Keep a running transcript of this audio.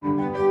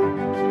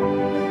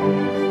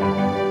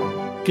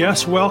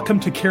Guests, welcome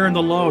to Carrying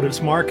the Load. It's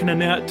Mark and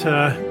Annette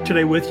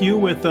today with you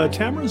with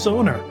Tamara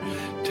Zoner.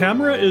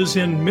 Tamara is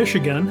in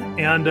Michigan,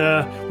 and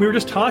we were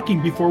just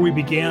talking before we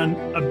began,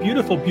 a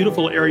beautiful,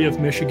 beautiful area of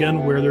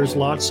Michigan where there's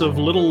lots of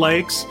little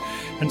lakes.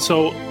 And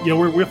so,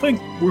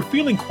 we're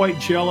feeling quite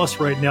jealous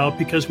right now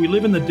because we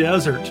live in the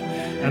desert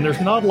and there's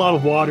not a lot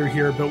of water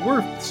here, but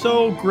we're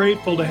so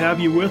grateful to have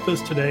you with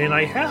us today. And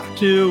I have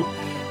to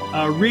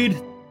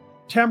read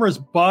Tamara's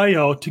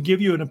bio to give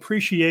you an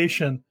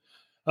appreciation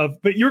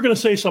but you're going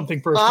to say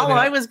something first. Well,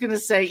 I was going to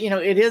say,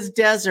 it is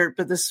desert,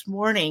 but this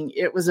morning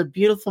it was a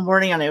beautiful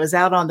morning and I was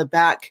out on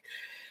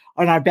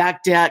our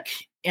back deck,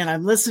 and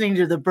I'm listening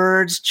to the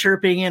birds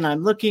chirping and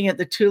I'm looking at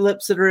the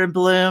tulips that are in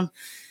bloom.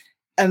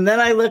 And then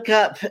I look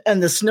up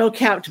and the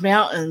snow-capped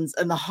mountains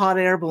and the hot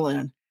air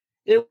balloon.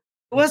 It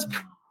was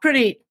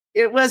pretty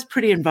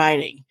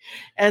inviting.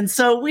 And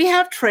so we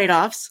have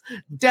trade-offs,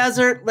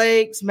 desert,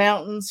 lakes,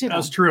 mountains,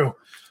 That's true.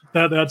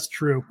 That's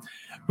true.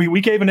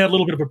 We gave Annette a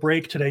little bit of a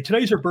break today.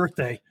 Today's her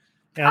birthday.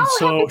 And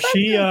so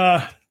she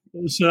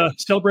was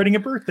celebrating a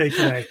birthday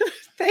today.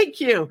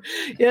 Thank you.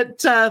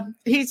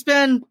 He's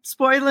been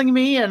spoiling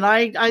me, and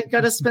I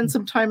got to spend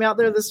some time out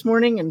there this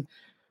morning, and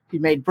he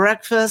made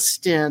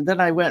breakfast, and then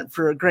I went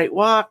for a great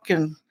walk,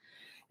 and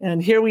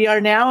here we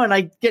are now, and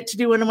I get to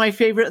do one of my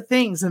favorite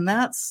things, and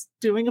that's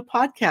doing a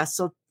podcast.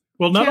 So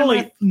not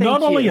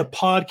only a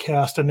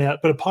podcast, Annette,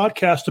 but a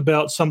podcast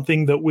about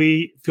something that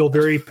we feel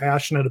very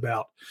passionate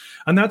about,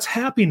 and that's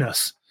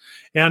happiness.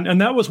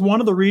 And that was one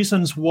of the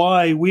reasons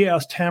why we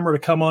asked Tamara to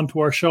come on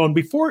to our show. And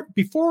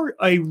before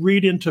I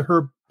read into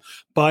her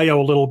bio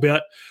a little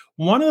bit,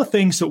 one of the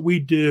things that we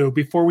do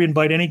before we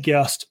invite any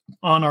guest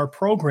on our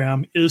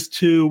program is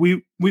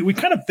we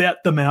kind of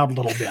vet them out a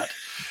little bit.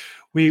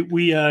 We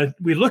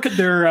look at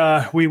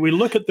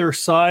their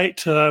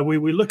site.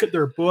 We look at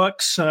their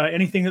books.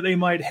 Anything that they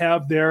might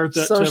have there,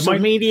 that social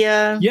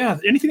media. Yeah,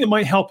 anything that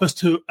might help us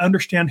to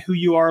understand who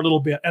you are a little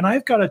bit. And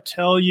I've got to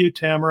tell you,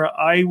 Tamara,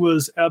 I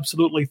was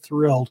absolutely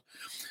thrilled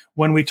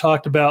when we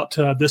talked about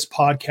this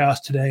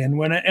podcast today. And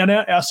when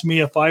Anna asked me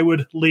if I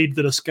would lead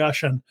the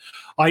discussion,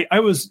 I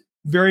was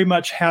very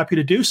much happy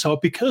to do so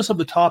because of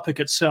the topic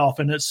itself.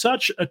 And it's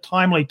such a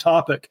timely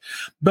topic.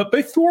 But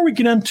before we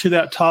get into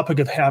that topic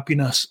of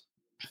happiness,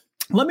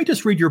 let me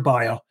just read your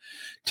bio.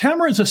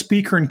 Tamara is a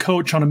speaker and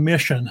coach on a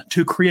mission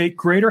to create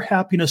greater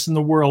happiness in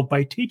the world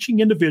by teaching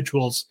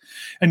individuals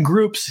and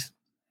groups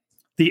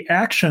the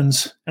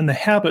actions and the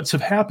habits of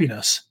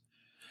happiness.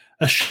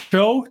 A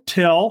show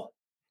tell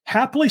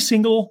happily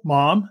single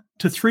mom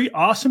to 3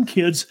 awesome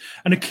kids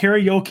and a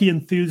karaoke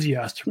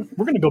enthusiast.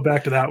 We're going to go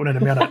back to that one in a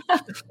minute.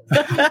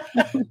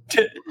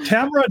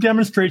 Tamara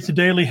demonstrates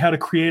daily how to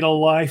create a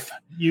life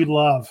you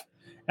love.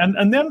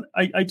 And then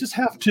I just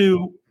have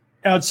to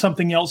add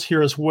something else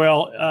here as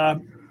well.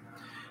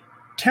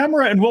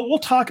 Tamara, and we'll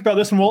talk about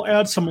this, and we'll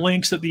add some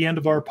links at the end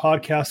of our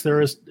podcast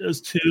there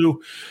as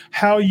to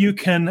how you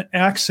can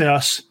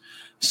access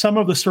some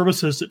of the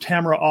services that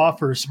Tamara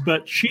offers.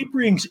 But she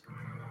brings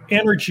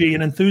energy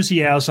and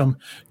enthusiasm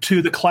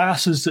to the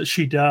classes that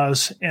she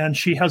does, and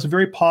she has a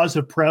very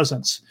positive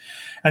presence.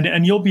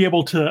 And you'll be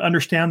able to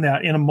understand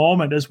that in a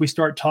moment as we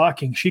start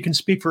talking. She can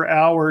speak for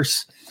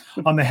hours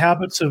on the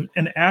habits of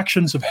and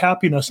actions of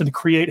happiness and to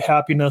create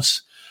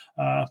happiness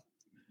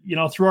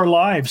through our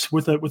lives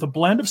with a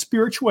blend of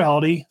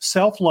spirituality,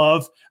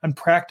 self-love, and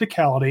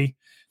practicality.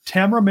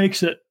 Tamara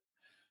makes it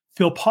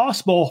feel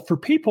possible for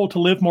people to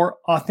live more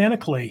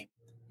authentically,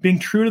 being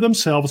true to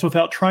themselves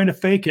without trying to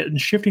fake it,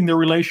 and shifting their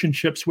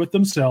relationships with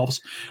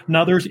themselves and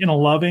others in a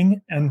loving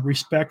and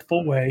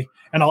respectful way.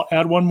 And I'll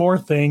add one more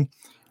thing.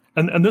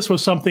 And this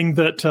was something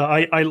that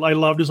I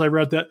loved as I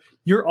read that.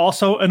 You're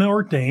also an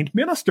ordained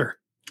minister.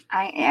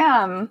 I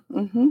am.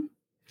 Mm-hmm.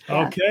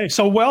 Okay.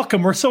 So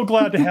welcome. We're so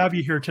glad to have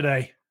you here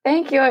today.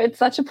 Thank you. It's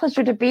such a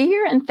pleasure to be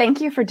here. And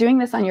thank you for doing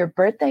this on your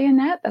birthday,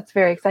 Annette. That's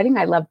very exciting.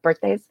 I love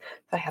birthdays.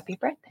 So happy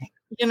birthday.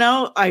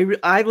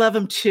 I love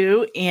them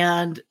too.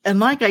 And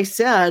like I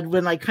said,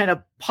 when I kind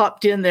of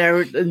popped in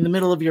there in the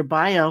middle of your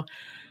bio,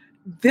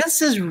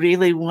 this is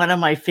really one of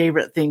my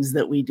favorite things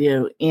that we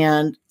do.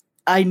 And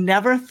I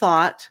never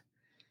thought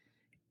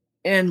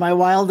in my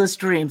wildest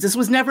dreams, this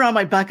was never on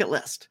my bucket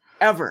list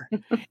ever.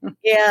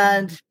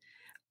 And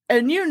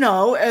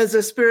as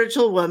a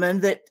spiritual woman,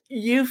 that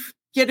you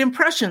get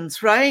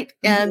impressions, right?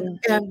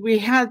 And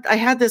I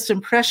had this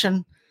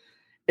impression.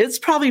 It's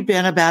probably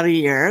been about a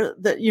year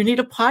that you need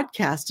a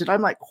podcast, and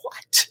I'm like,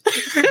 what?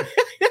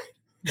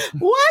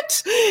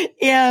 What?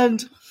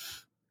 And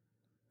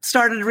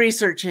started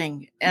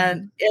researching,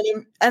 and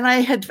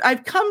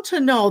I've come to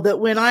know that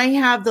when I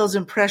have those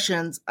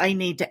impressions, I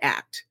need to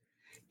act,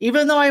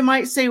 even though I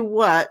might say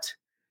what.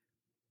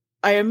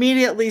 I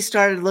immediately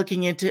started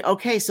looking into,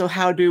 okay, so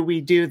how do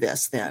we do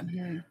this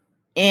then?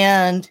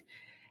 Mm-hmm.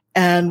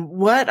 And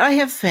what I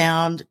have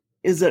found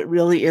is it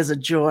really is a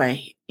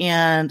joy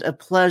and a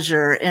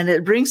pleasure, and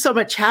it brings so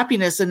much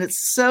happiness, and it's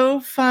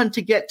so fun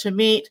to get to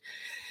meet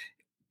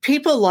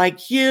people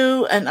like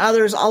you and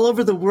others all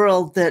over the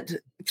world that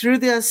through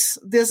this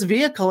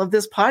vehicle of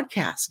this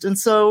podcast. And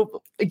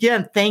so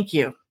again, thank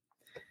you.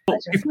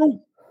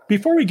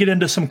 Before we get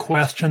into some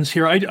questions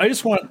here, I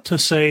just want to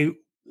say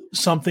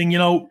something,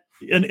 and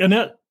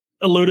Annette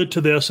alluded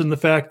to this in the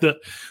fact that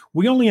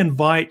we only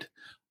invite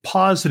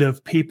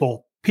positive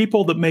people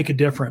that make a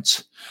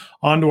difference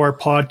onto our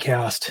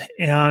podcast.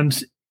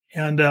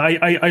 And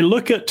I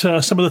look at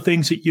some of the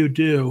things that you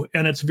do,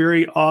 and it's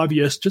very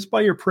obvious just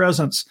by your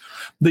presence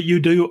that you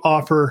do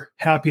offer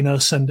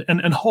happiness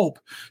and hope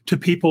to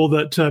people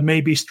that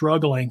may be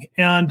struggling.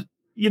 And,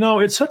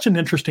 it's such an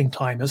interesting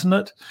time, isn't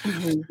it?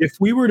 Mm-hmm. If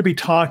we were to be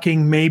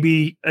talking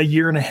maybe a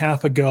year and a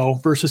half ago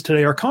versus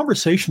today, our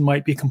conversation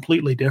might be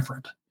completely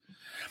different.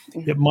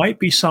 Mm-hmm. It might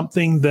be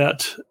something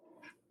that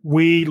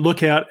we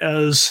look at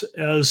as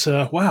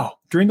wow,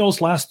 during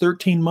those last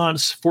 13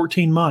 months,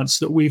 14 months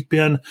that we've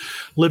been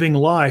living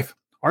life,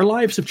 our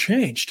lives have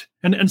changed.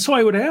 And so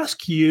I would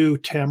ask you,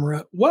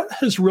 Tamara, what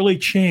has really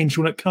changed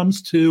when it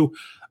comes to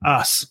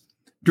us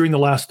during the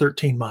last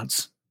 13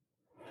 months?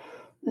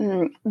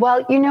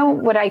 Well,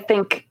 what I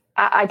think,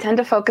 I tend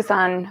to focus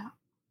on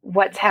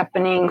what's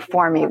happening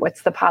for me,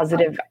 what's the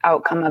positive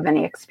outcome of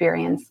any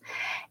experience.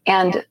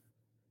 And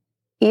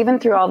even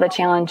through all the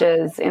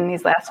challenges in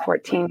these last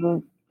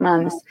 14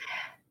 months,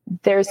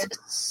 there's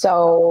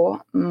so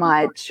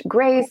much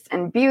grace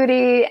and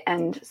beauty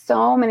and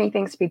so many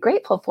things to be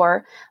grateful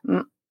for.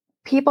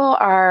 People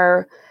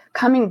are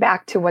coming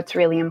back to what's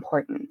really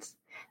important.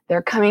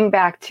 They're coming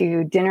back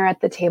to dinner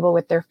at the table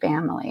with their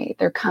family.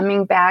 They're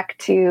coming back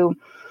to,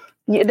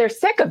 they're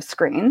sick of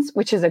screens,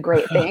 which is a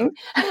great thing.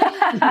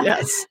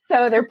 Yes.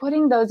 So they're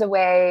putting those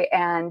away,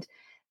 and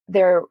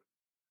they're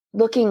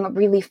looking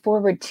really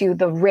forward to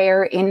the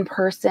rare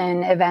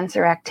in-person events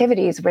or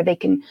activities where they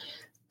can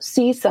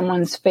see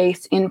someone's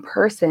face in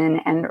person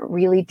and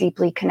really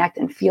deeply connect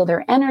and feel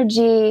their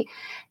energy.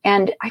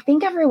 And I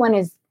think everyone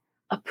is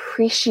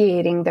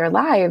appreciating their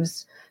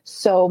lives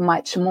so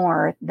much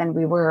more than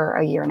we were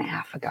a year and a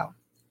half ago.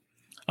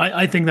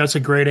 I think that's a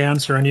great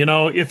answer. And,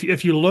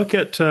 if you look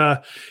at,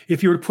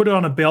 if you were to put it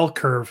on a bell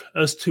curve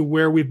as to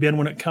where we've been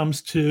when it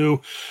comes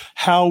to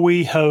how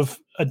we have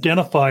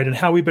identified and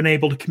how we've been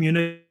able to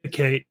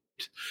communicate,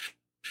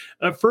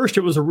 at first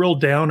it was a real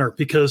downer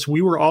because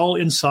we were all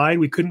inside.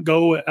 We couldn't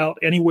go out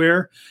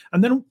anywhere.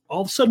 And then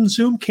all of a sudden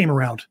Zoom came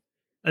around,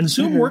 and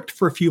Zoom worked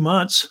for a few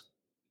months.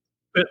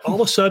 But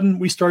all of a sudden,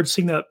 we started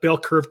seeing that bell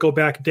curve go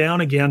back down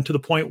again to the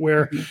point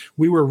where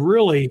we were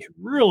really,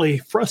 really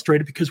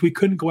frustrated because we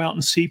couldn't go out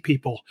and see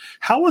people.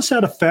 How has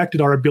that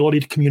affected our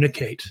ability to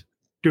communicate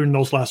during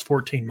those last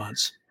 14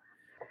 months?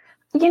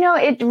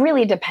 It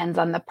really depends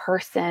on the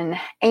person.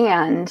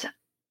 And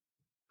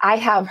I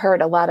have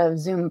heard a lot of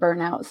Zoom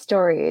burnout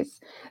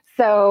stories.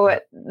 So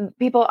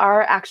people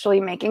are actually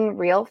making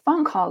real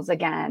phone calls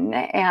again.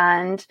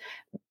 And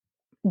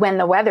when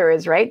the weather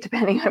is right,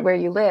 depending on where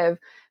you live,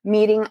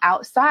 meeting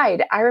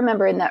outside. I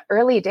remember in the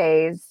early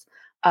days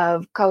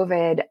of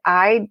COVID,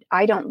 I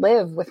don't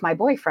live with my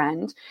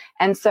boyfriend.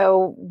 And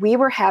so we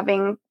were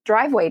having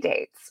driveway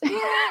dates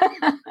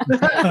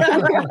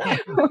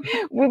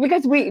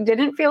because we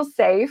didn't feel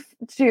safe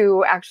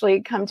to actually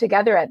come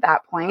together at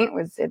that point. It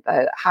was at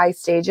the high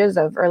stages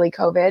of early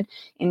COVID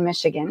in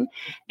Michigan.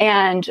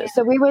 And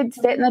so we would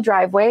sit in the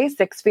driveway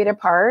 6 feet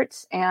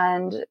apart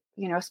and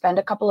spend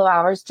a couple of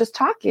hours just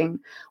talking.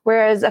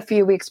 Whereas a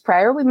few weeks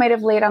prior, we might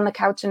have laid on the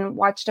couch and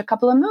watched a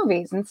couple of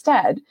movies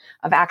instead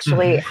of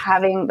actually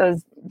having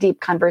those deep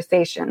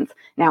conversations.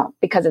 Now,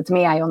 because it's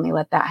me, I only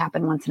let that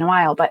happen once in a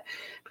while, but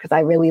because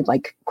I really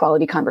like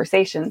quality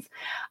conversations.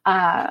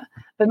 But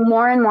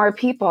more and more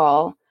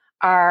people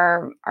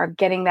are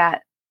getting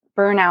that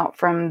burnout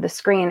from the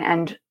screen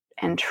and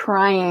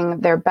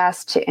trying their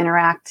best to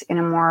interact in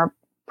a more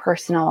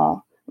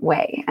personal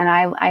way. And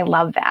I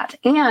love that.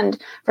 And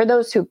for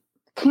those who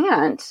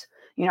can't,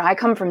 I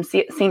come from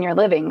senior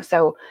living.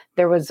 So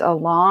there was a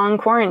long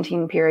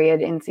quarantine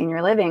period in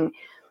senior living,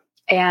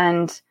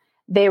 and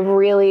they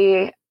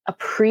really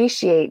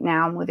appreciate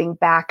now moving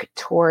back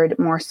toward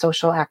more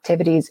social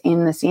activities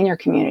in the senior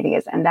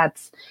communities. And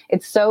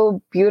it's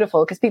so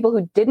beautiful because people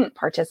who didn't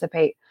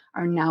participate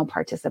are now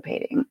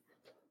participating.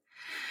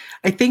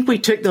 I think we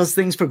took those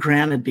things for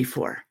granted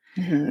before.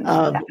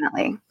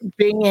 Definitely.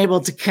 Being able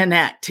to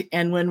connect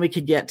and when we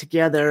could get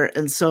together.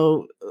 And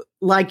so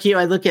like you,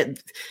 I look at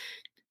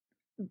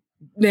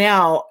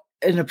now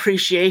an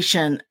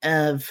appreciation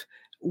of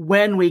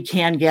when we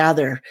can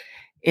gather,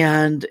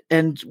 and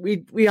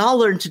we all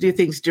learn to do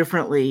things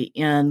differently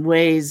in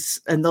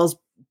ways, and those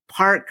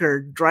park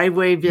or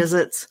driveway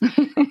visits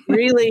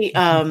really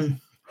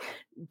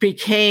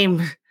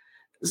became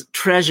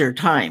treasure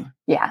time.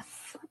 Yes.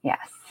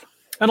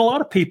 And a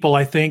lot of people,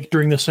 I think,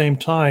 during the same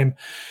time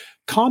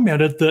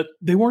commented that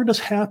they weren't as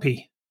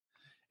happy.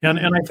 And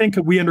I think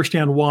we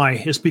understand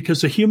why. It's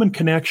because the human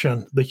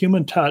connection, the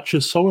human touch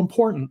is so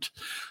important.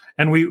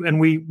 And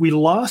we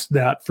lost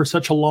that for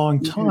such a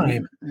long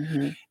time.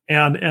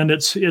 And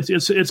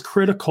it's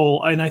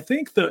critical. And I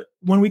think that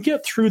when we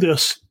get through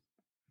this,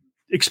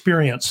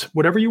 experience,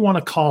 whatever you want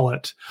to call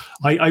it,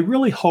 I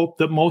really hope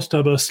that most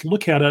of us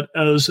look at it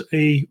as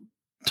a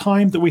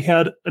time that we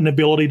had an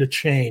ability to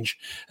change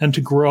and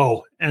to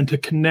grow and to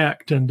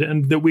connect,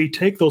 and that we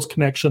take those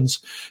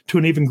connections to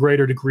an even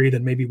greater degree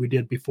than maybe we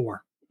did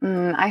before.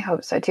 I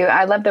hope so too.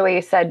 I love the way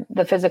you said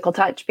the physical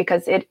touch,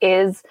 because it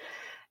is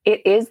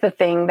the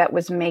thing that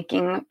was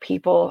making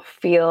people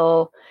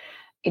feel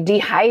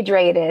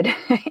dehydrated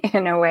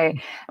in a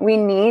way. We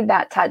need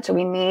that touch.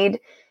 We need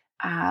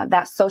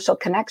that social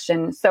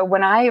connection. So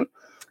when I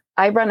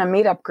run a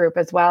meetup group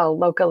as well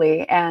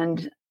locally,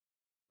 and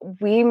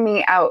we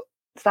meet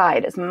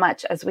outside as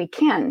much as we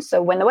can.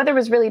 So when the weather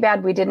was really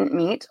bad, we didn't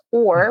meet,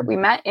 or we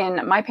met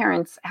my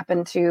parents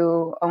happened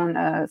to own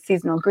a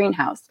seasonal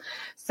greenhouse.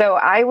 So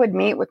I would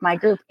meet with my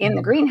group in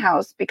the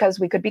greenhouse because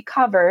we could be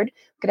covered,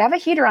 could have a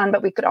heater on,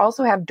 but we could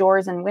also have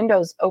doors and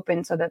windows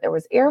open so that there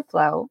was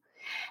airflow.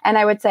 And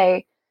I would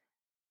say,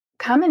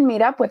 come and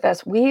meet up with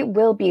us. We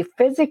will be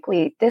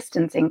physically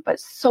distancing, but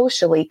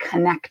socially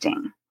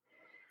connecting.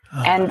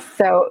 And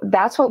so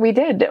that's what we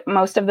did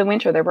most of the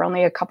winter. There were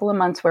only a couple of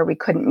months where we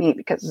couldn't meet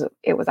because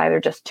it was either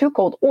just too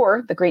cold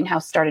or the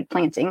greenhouse started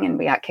planting and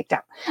we got kicked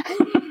out.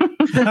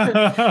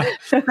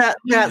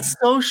 that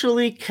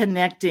socially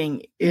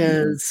connecting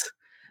is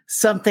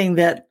something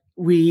that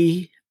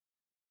we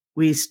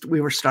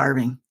were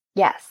starving.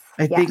 Yes.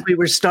 I think we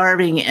were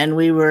starving, and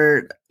we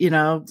were,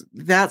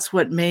 that's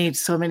what made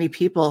so many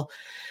people.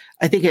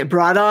 I think it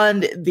brought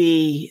on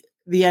the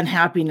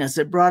unhappiness,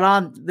 it brought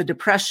on the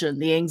depression,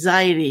 the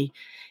anxiety,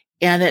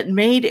 and it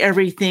made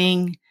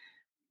everything,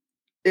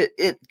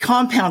 it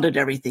compounded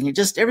everything.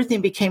 Everything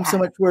became so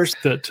much worse.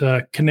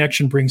 That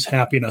connection brings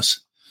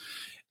happiness.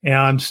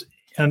 And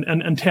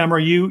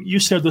Tamara, you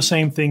said the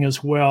same thing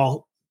as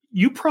well.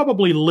 You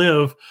probably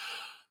live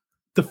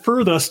the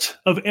furthest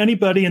of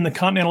anybody in the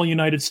continental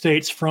United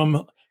States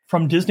from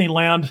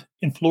Disneyland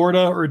in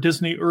Florida, or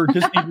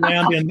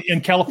Disneyland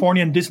in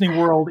California, and Disney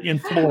World in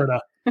Florida.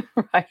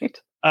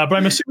 Right. But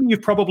I'm assuming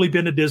you've probably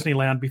been to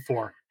Disneyland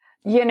before.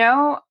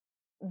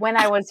 When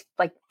I was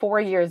like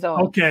 4 years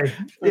old. Okay.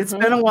 It's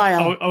been a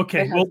while. Oh,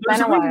 okay. Well, there's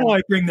a reason why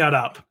I bring that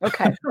up.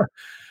 Okay.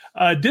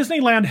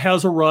 Disneyland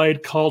has a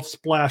ride called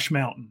Splash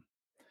Mountain,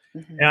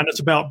 and it's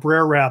about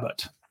Brer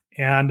Rabbit.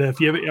 And if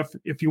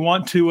you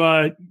want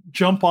to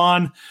jump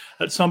on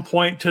at some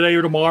point today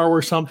or tomorrow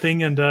or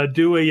something, and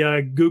do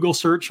a Google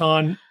search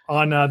on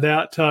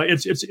that,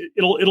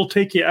 it'll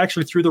take you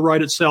actually through the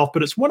ride itself.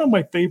 But it's one of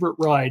my favorite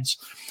rides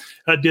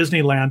at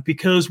Disneyland,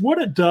 because what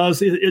it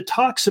does, it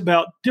talks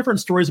about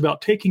different stories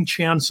about taking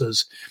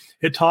chances.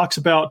 It talks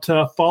about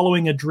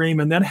following a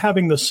dream and then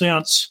having the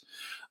sense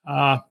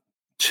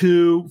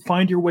to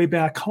find your way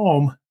back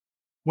home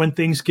when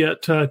things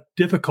get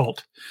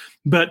difficult.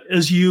 But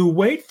as you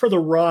wait for the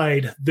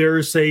ride,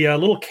 there's a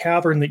little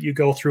cavern that you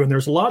go through, and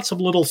there's lots of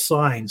little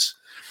signs.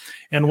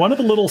 And one of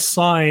the little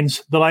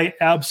signs that I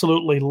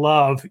absolutely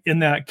love in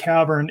that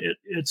cavern,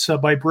 it's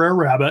by Brer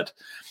Rabbit.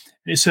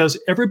 It says,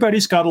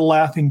 "Everybody's got a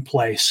laughing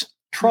place.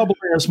 Trouble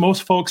is,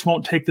 most folks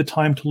won't take the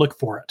time to look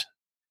for it."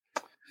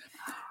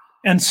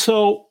 And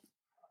so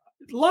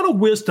a lot of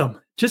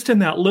wisdom just in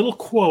that little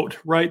quote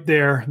right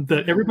there,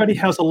 that everybody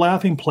has a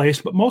laughing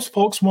place, but most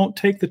folks won't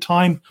take the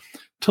time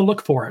to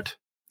look for it.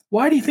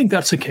 Why do you think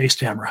that's the case,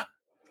 Tamara?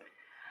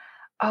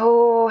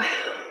 Oh,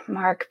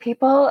 Mark,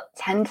 people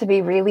tend to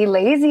be really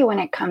lazy when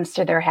it comes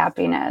to their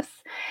happiness.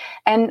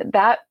 And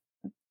that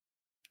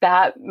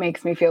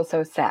makes me feel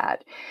so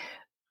sad.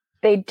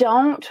 They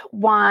don't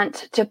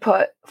want to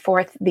put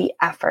forth the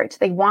effort.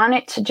 They want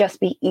it to just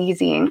be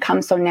easy and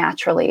come so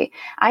naturally.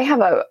 I have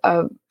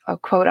a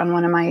quote on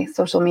one of my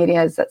social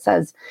medias that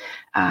says,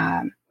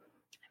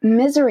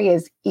 misery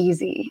is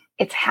easy.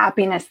 It's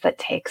happiness that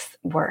takes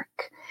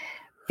work,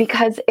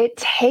 because it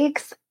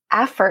takes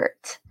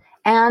effort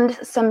and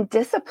some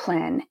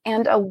discipline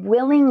and a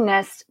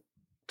willingness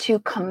to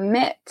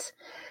commit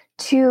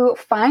to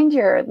find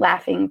your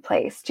laughing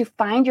place, to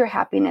find your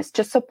happiness,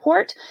 to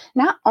support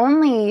not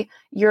only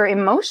your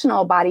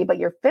emotional body, but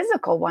your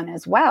physical one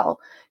as well,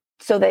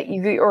 so that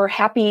you're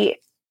happy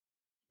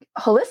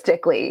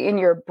holistically in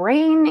your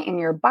brain, in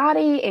your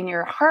body, in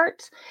your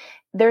heart.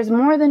 There's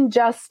more than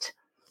just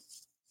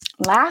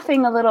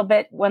laughing a little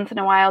bit once in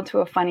a while to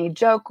a funny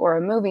joke or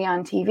a movie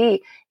on TV.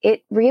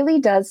 It really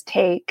does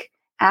take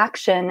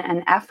action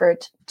and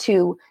effort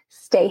to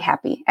stay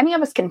happy. Any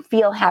of us can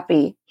feel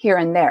happy here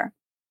and there,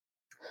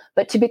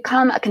 but to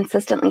become a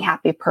consistently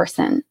happy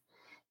person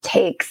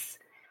takes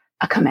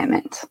a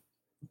commitment.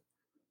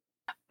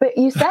 But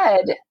you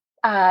said,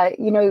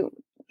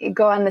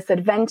 go on this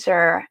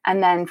adventure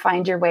and then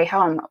find your way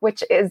home,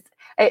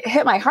 it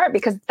hit my heart,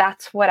 because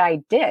that's what I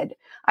did.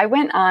 I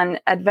went on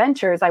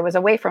adventures. I was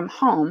away from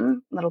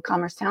home, Little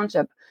Commerce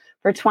Township,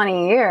 for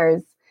 20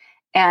 years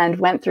and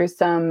went through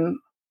some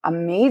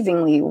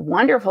amazingly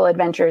wonderful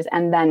adventures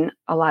and then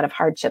a lot of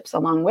hardships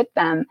along with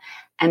them,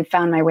 and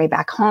found my way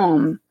back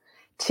home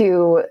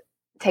to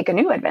take a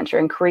new adventure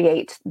and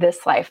create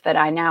this life that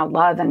I now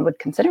love and would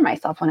consider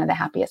myself one of the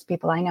happiest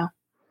people I know.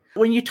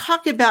 When you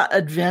talk about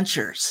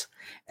adventures,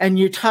 And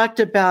you talked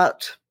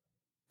about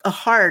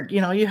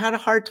you had a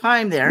hard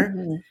time there.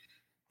 Mm-hmm.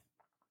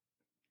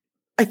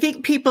 I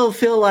think people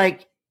feel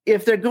like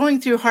if they're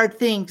going through hard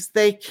things,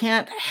 they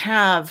can't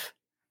have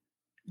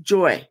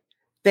joy.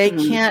 They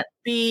can't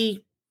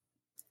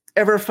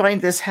ever find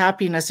this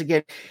happiness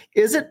again.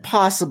 Is it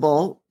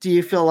possible, do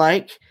you feel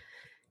like,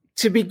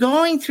 to be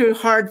going through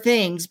hard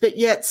things, but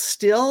yet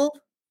still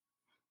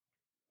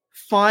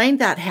find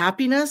that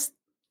happiness?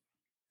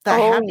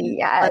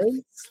 Yes.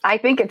 I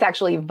think it's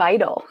actually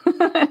vital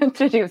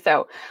to do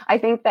so. I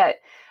think that,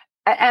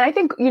 and I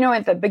think,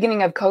 at the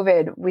beginning of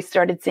COVID, we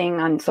started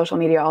seeing on social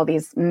media all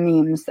these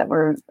memes that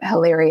were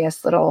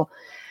hilarious little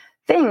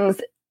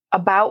things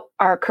about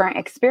our current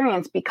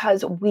experience,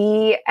 because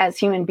we as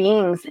human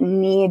beings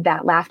need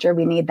that laughter.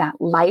 We need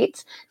that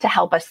light to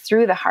help us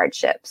through the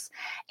hardships.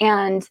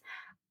 And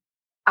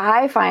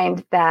I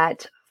find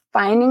that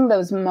finding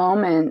those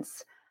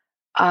moments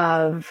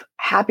of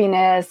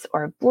happiness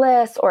or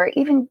bliss or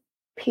even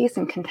peace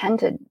and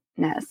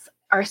contentedness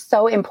are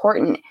so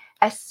important,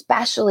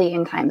 especially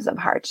in times of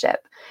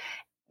hardship,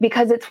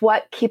 because it's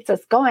what keeps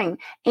us going.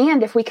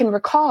 And if we can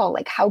recall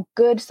like how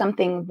good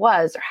something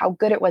was or how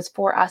good it was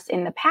for us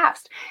in the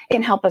past, it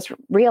can help us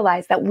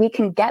realize that we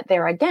can get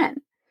there again.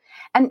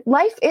 And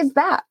life is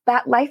that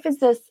life is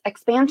this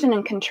expansion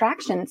and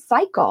contraction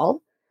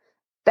cycle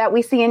that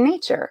we see in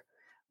nature.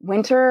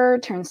 Winter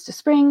turns to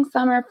spring,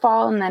 summer,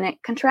 fall, and then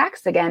it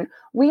contracts again.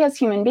 We as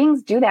human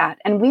beings do that.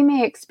 And we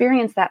may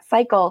experience that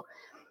cycle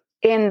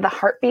in the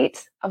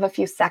heartbeat of a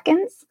few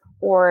seconds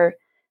or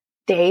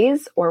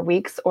days or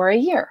weeks or a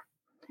year.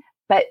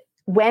 But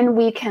when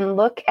we can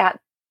look at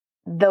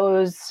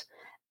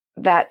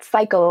that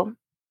cycle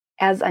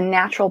as a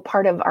natural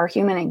part of our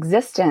human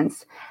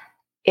existence,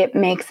 it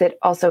makes it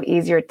also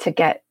easier to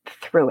get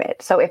through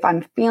it. So if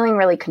I'm feeling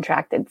really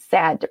contracted,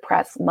 sad,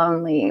 depressed,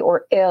 lonely,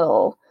 or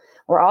ill,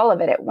 or all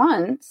of it at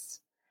once,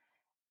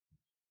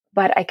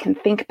 but I can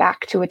think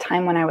back to a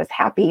time when I was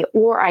happy,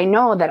 or I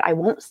know that I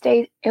won't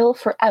stay ill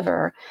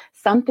forever.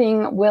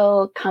 Something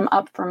will come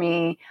up for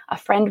me. A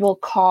friend will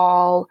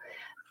call.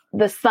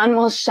 The sun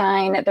will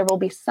shine. There will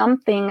be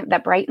something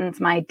that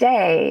brightens my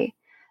day.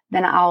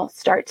 Then I'll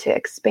start to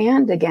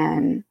expand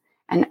again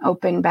and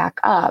open back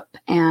up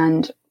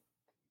and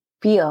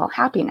feel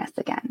happiness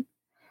again.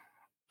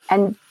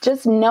 And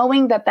just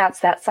knowing that that's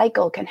that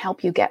cycle can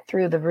help you get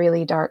through the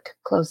really dark,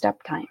 closed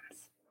up times.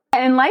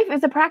 And life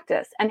is a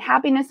practice, and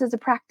happiness is a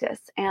practice,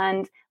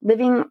 and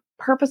living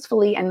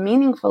purposefully and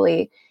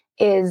meaningfully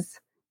is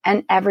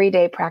an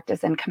everyday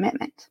practice and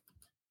commitment.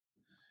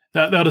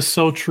 That is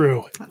so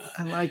true.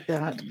 I like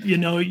that.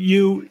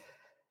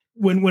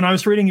 When I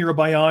was reading your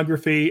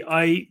biography,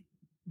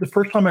 the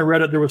first time I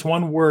read it, there was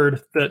one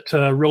word that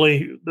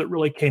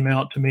really came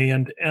out to me.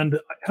 And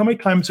how many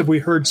times have we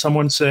heard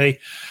someone say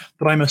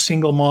that I'm a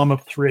single mom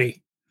of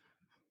 3?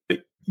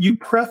 You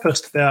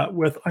prefaced that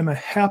with, I'm a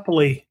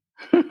happily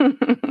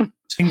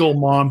single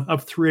mom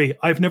of 3.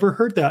 I've never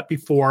heard that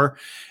before.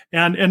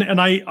 And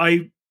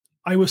I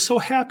was so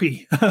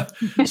happy.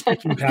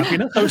 Speaking of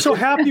happiness, I was so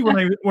happy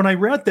when I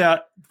read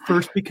that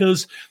first,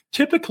 because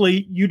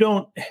typically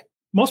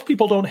most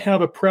people don't have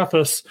a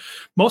preface.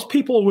 Most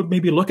people would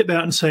maybe look at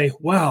that and say,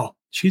 wow,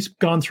 she's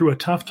gone through a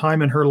tough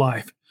time in her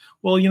life.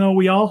 Well,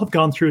 we all have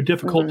gone through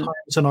difficult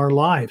times in our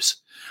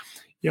lives.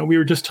 We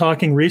were just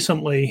talking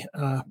recently,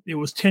 it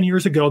was 10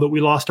 years ago that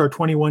we lost our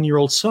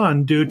 21-year-old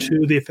son due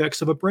to the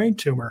effects of a brain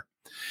tumor.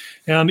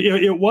 And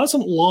it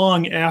wasn't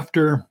long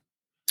after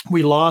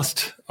we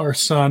lost our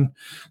son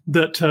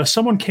that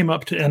someone came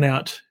up to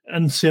Annette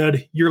and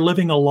said, "You're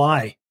living a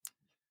lie."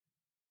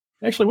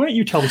 Actually, why don't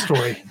you tell the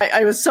story?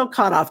 I was so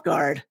caught off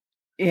guard,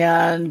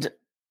 and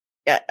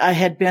I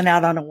had been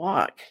out on a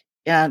walk,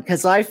 and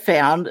because I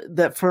found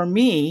that for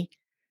me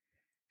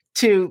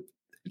to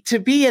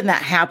be in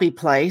that happy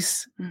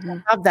place,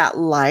 have that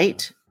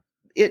light,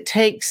 it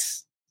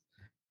takes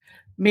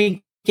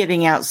me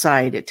getting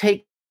outside. It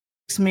takes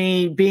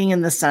me being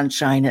in the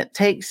sunshine. It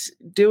takes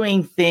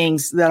doing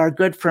things that are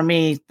good for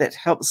me, that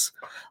helps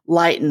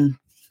lighten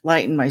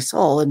my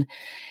soul.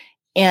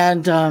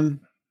 And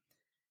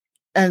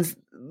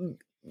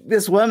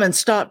this woman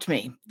stopped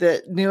me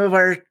that knew of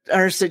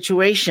our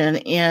situation,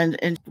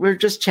 and we're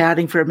just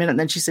chatting for a minute. And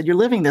then she said, "You're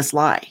living this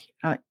lie."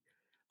 I'm like,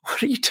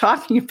 "What are you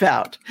talking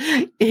about?"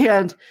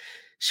 And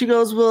she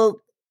goes, "Well,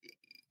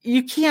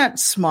 you can't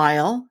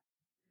smile.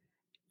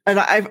 And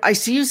I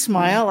see you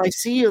smile.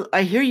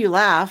 I hear you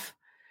laugh.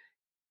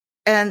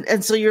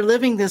 And so you're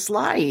living this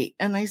lie."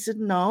 And I said,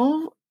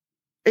 "No."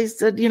 I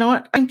said, "You know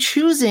what? I'm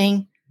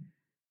choosing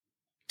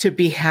to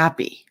be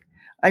happy.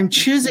 I'm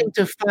choosing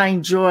to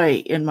find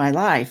joy in my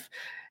life."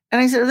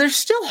 And I said, "There's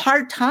still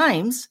hard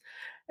times."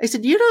 I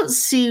said, "You don't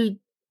see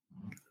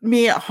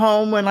me at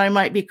home when I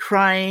might be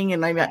crying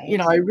and I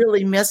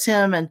really miss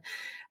him." And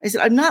I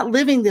said, "I'm not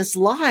living this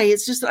lie.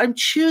 It's just that I'm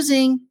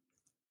choosing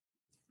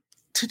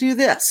to do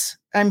this.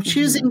 I'm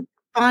choosing to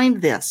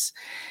find this."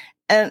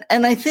 And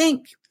I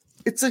think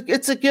it's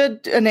a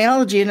good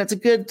analogy, and it's a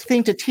good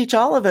thing to teach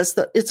all of us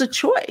that it's a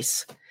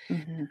choice.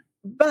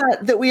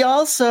 but that we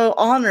also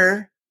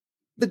honor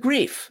the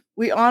grief.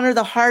 We honor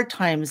the hard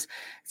times.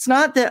 It's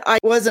not that I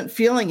wasn't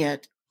feeling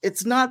it.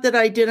 It's not that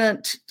I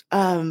didn't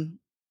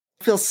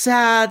feel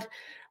sad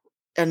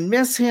and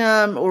miss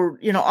him, or,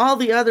 all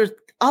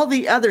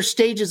the other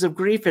stages of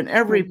grief and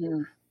every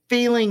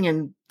feeling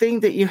and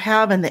thing that you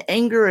have, and the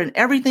anger and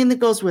everything that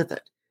goes with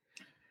it.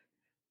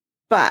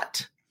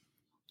 But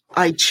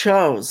I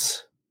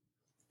chose.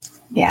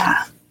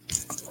 Yeah.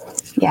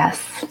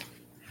 Yes.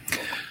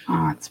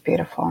 Oh, it's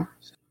beautiful.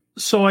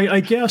 So I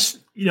guess,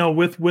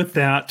 with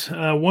that,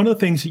 one of the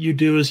things that you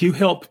do is you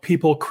help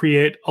people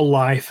create a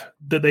life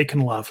that they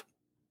can love.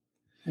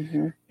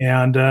 Mm-hmm.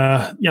 And,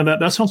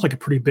 that sounds like a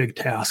pretty big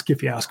task,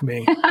 if you ask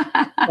me.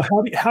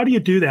 How do you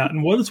do that?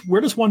 And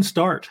where does one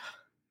start?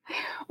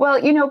 Well,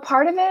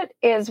 part of it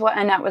is what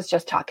Annette was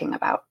just talking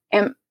about,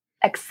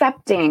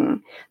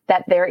 accepting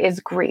that there is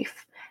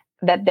grief,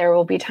 that there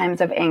will be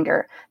times of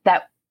anger,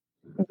 that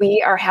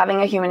we are having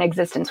a human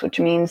existence, which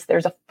means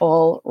there's a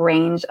full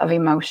range of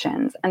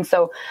emotions. And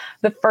so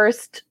the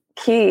first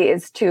key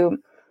is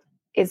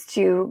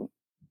to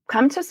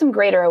come to some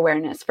greater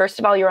awareness. First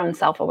of all, your own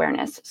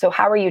self-awareness. So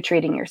how are you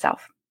treating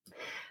yourself?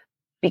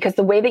 Because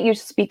the way that you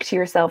speak to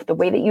yourself, the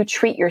way that you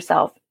treat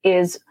yourself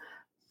is,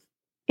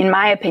 in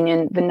my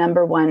opinion, the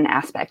number one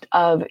aspect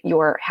of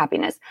your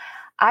happiness.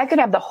 I could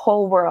have the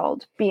whole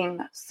world being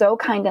so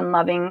kind and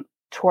loving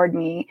toward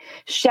me,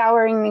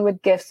 showering me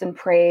with gifts and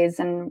praise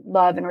and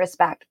love and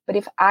respect. But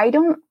if I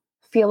don't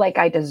feel like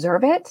I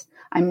deserve it,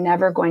 I'm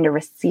never going to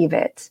receive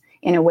it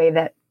in a way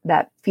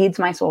that feeds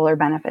my soul or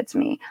benefits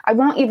me. I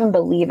won't even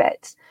believe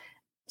it.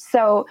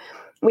 So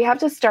we have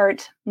to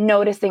start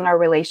noticing our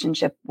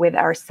relationship with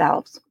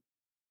ourselves.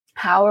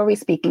 How are we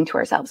speaking to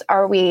ourselves?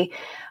 Are we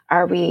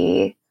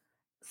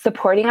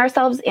supporting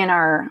ourselves in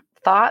our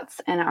thoughts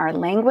and our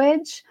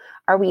language?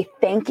 Are we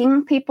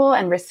thanking people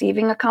and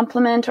receiving a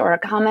compliment or a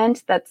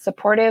comment that's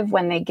supportive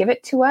when they give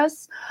it to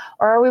us?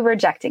 Or are we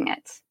rejecting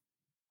it?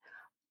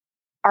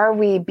 Are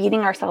we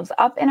beating ourselves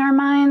up in our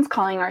minds,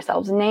 calling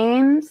ourselves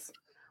names?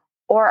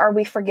 Or are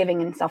we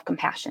forgiving and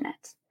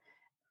self-compassionate?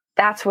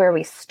 That's where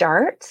we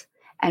start.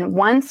 And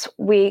once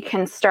we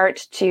can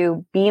start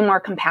to be more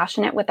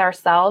compassionate with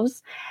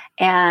ourselves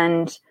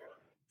and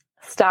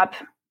stop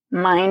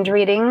mind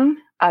reading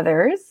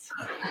others,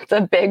 that's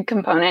a big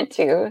component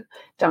too.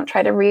 Don't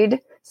try to read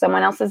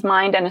someone else's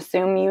mind and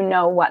assume you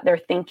know what they're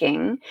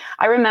thinking.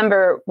 I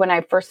remember when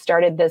I first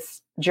started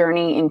this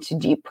journey into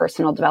deep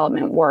personal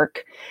development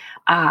work,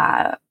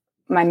 my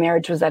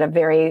marriage was at a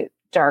very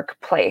dark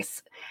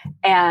place.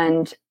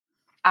 And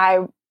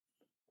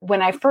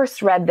when I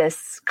first read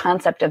this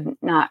concept of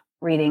not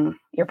reading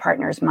your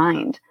partner's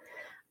mind,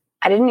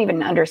 I didn't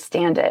even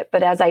understand it.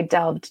 But as I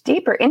delved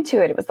deeper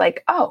into it, it was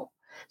like, oh,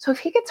 so if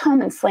he gets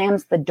home and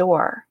slams the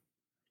door,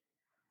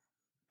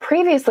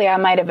 previously I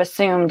might have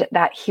assumed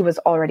that he was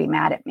already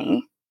mad at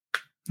me.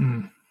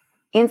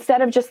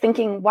 Instead of just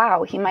thinking,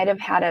 wow, he might have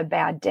had a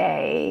bad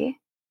day.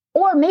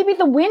 Or maybe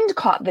the wind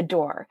caught the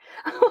door.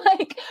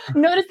 Like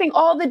noticing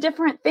all the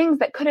different things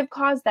that could have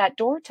caused that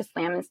door to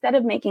slam, instead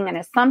of making an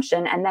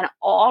assumption and then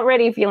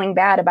already feeling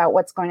bad about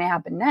what's going to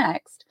happen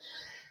next.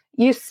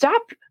 You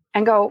stop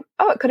and go,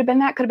 oh, it could have been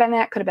that, could have been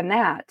that, could have been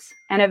that.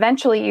 And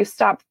eventually you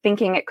stop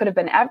thinking it could have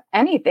been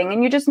anything,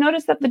 and you just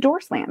notice that the door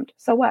slammed.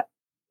 So what?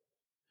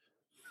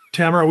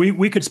 Tamara,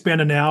 we could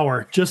spend an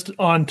hour just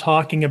on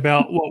talking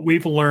about what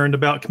we've learned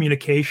about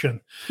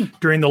communication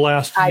during the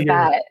last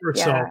year or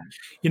so.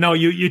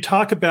 You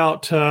talk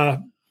about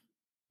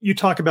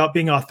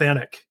being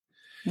authentic,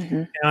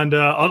 and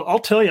I'll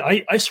tell you,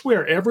 I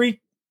swear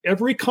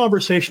every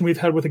conversation we've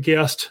had with a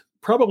guest,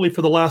 probably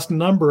for the last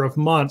number of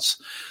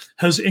months,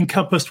 has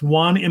encompassed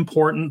one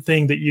important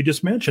thing that you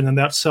just mentioned, and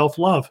that's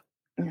self-love.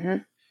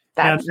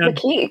 That's the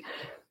key.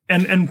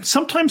 And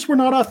sometimes we're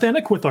not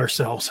authentic with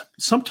ourselves.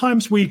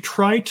 Sometimes we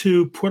try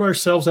to put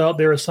ourselves out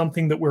there as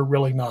something that we're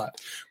really not.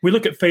 We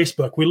look at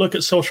Facebook. We look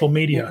at social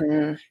media.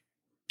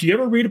 Do you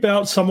ever read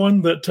about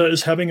someone that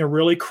is having a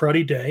really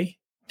cruddy day?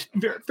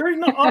 Very, very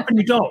not often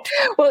you don't.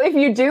 Well, if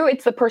you do,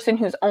 it's the person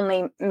who's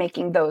only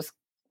making those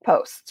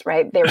posts,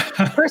 right? They're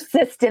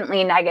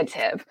persistently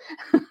negative.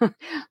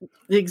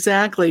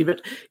 Exactly.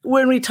 But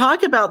when we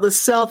talk about the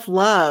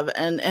self-love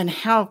and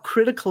how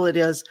critical it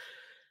is,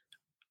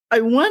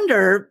 I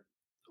wonder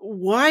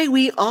why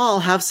we all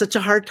have such a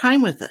hard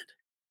time with it.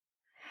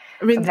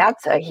 I mean,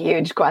 that's a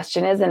huge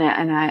question, isn't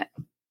it?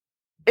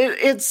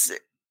 And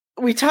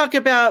we talk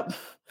about,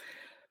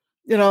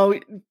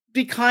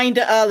 be kind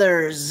to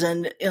others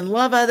and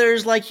love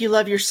others like you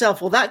love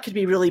yourself. Well, that could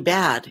be really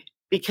bad,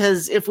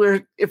 because if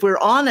we're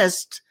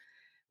honest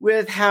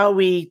with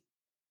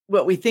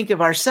what we think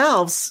of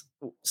ourselves,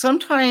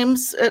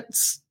 sometimes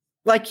it's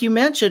like you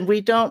mentioned,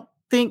 we don't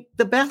think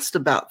the best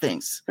about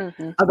things,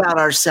 about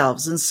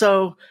ourselves. And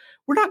so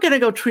we're not going to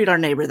go treat our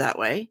neighbor that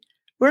way.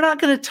 We're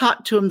not going to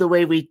talk to him the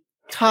way we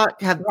have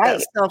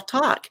that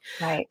self-talk.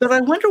 Right. But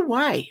I wonder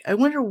why. I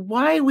wonder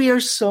why we are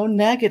so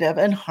negative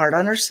and hard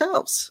on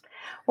ourselves.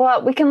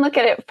 Well, we can look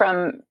at it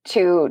from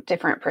two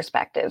different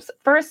perspectives.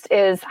 First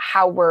is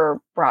how we're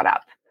brought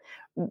up,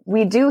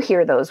 we do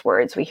hear those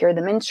words. We hear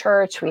them in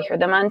church. We hear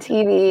them on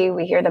TV.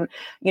 We hear them,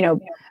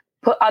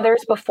 put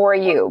others before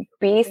you.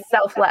 Be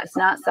selfless,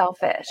 not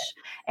selfish.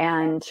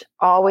 And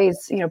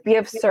always, be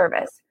of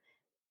service.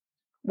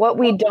 What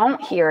we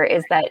don't hear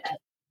is that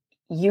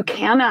you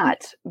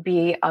cannot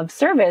be of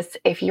service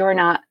if you're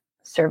not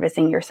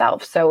servicing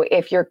yourself. So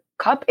if your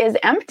cup is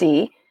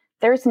empty,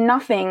 there's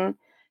nothing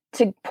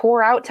to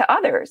pour out to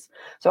others.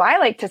 So I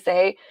like to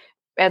say,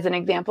 as an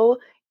example,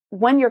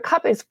 when your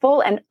cup is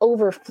full and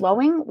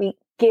overflowing, we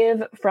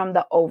give from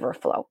the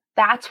overflow.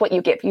 That's what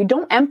you give. You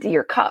don't empty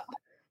your cup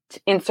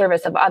in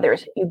service of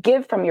others. You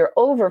give from your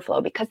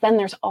overflow, because then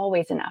there's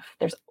always enough.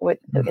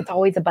 It's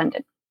always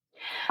abundant.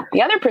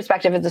 The other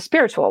perspective is a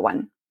spiritual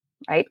one,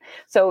 right?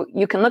 So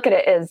you can look at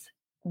it as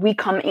we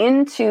come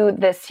into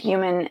this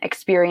human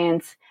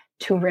experience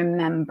to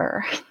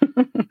remember.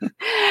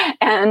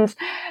 And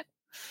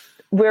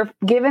we're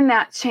given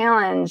that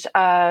challenge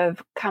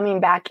of coming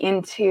back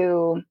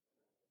into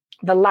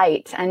the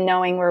light and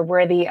knowing we're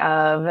worthy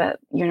of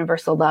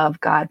universal love,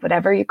 God,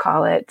 whatever you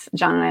call it.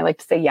 John and I like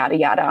to say yada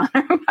yada on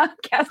our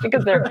podcast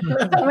because there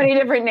are so many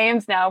different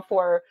names now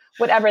for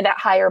whatever that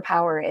higher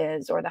power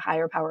is, or the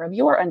higher power of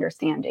your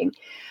understanding.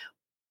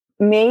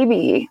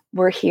 Maybe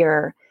we're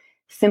here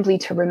simply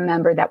to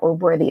remember that we're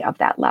worthy of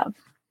that love.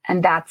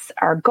 And that's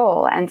our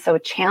goal. And so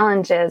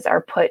challenges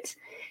are put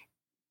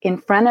in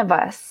front of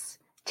us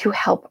to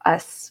help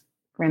us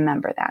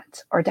remember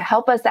that, or to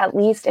help us at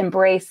least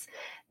embrace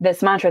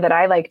this mantra that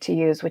I like to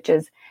use, which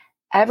is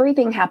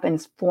everything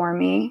happens for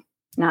me,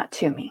 not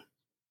to me.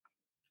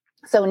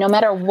 So no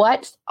matter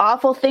what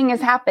awful thing is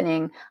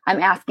happening,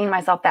 I'm asking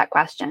myself that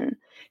question.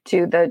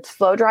 To the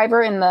slow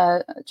driver in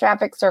the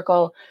traffic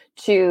circle,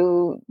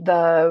 to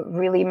the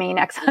really mean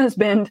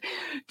ex-husband,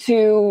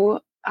 to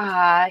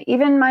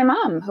even my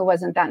mom, who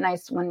wasn't that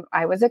nice when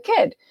I was a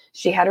kid.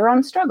 She had her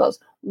own struggles.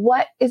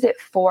 What is it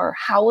for?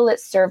 How will it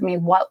serve me?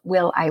 What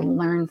will I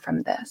learn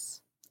from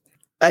this?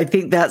 I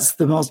think that's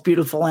the most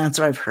beautiful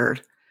answer I've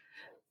heard,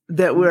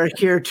 that we're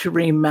here to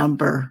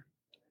remember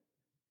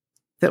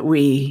that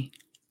we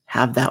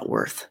have that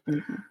worth.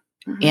 Mm-hmm.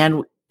 Mm-hmm.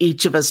 And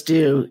each of us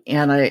do.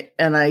 And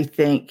I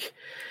think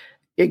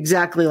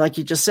exactly like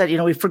you just said,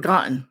 we've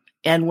forgotten.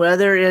 And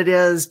whether it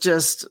is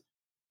just,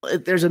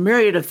 there's a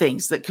myriad of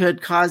things that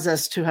could cause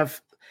us to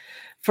have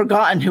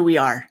forgotten who we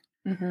are.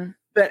 Mm-hmm.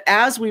 But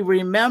as we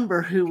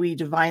remember who we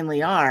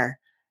divinely are,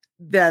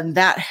 then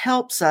that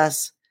helps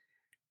us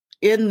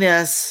in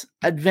this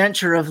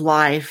adventure of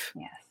life,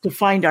 yes, to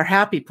find our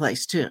happy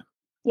place too.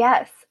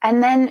 Yes.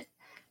 And then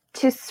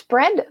to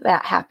spread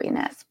that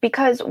happiness,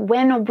 because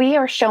when we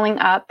are showing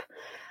up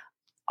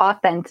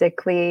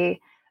authentically,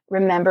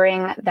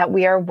 remembering that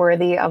we are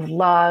worthy of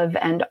love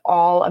and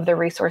all of the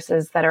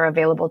resources that are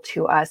available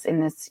to us in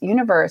this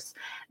universe,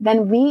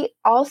 then we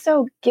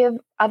also give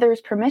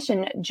others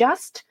permission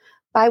just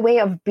by way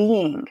of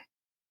being,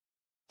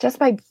 just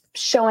by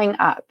showing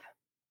up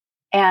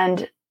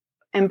and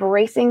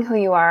embracing who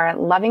you are,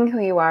 loving who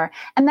you are.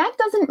 And that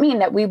doesn't mean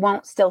that we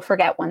won't still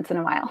forget once in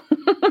a while.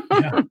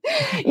 Yeah.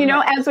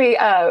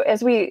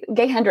 As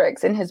Gay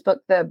Hendricks in his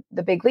book, The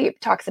Big Leap,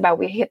 talks about,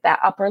 we hit that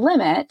upper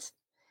limit.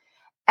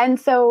 And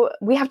so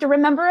we have to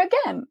remember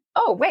again,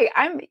 oh, wait,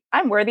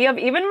 I'm worthy of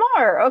even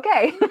more.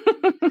 Okay.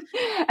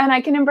 And I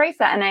can embrace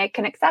that and I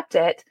can accept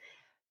it.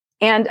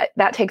 And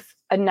that takes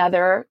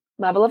another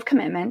level of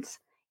commitment,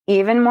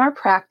 even more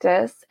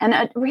practice,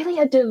 and really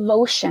a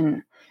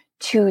devotion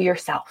to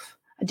yourself.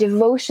 A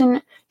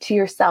devotion to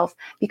yourself,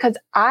 because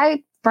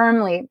I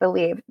firmly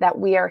believe that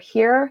we are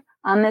here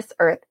on this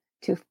earth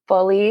to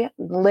fully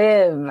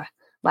live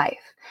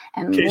life,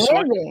 and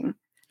living.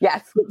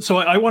 Yes. So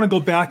I want to go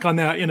back on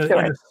that in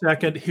a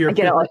second here. I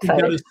get all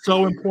excited. That is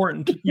so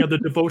important, the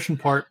devotion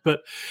part.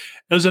 But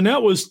as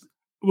Annette was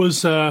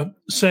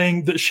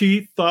saying that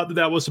she thought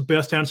that was the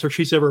best answer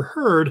she's ever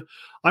heard,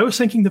 I was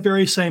thinking the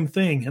very same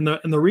thing. And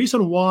the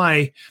reason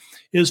why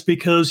is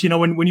because,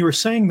 when you were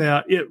saying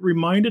that, it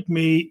reminded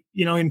me,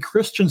 in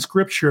Christian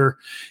scripture,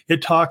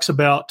 it talks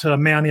about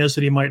man is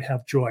that he might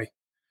have joy.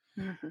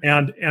 Mm-hmm.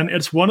 And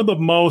it's one of the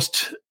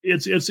most,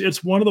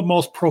 it's one of the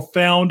most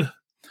profound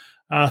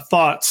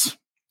thoughts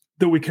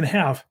that we can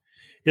have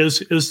is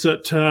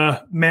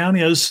that man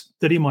is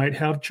that he might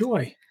have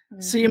joy.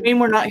 So you mean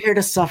we're not here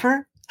to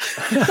suffer?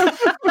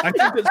 I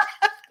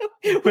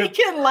think we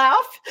can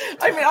laugh.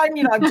 I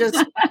mean, I'm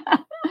just.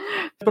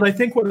 But I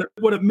think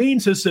what it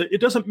means is that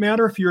it doesn't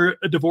matter if you're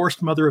a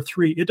divorced mother of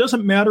 3. It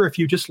doesn't matter if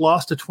you just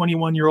lost a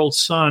 21-year-old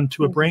son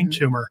to a brain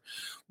tumor.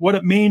 What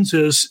it means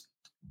is,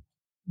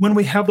 when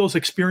we have those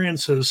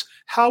experiences,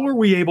 how are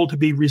we able to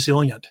be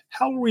resilient?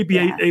 How are we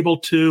able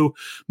to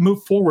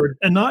move forward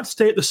and not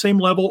stay at the same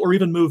level or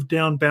even move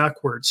down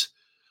backwards?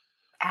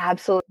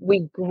 Absolutely.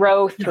 We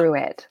grow through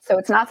it. So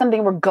it's not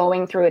something we're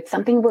going through. It's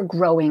something we're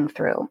growing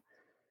through.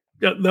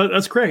 Yeah,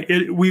 that's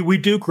great. We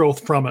do grow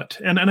from it.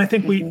 And I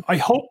think I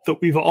hope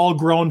that we've all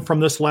grown from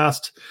this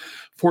last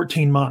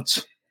 14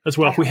 months as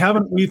well. If we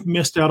haven't, we've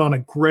missed out on a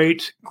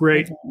great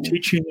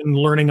teaching and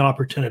learning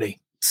opportunity.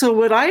 So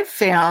what I've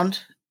found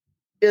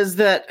is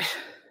that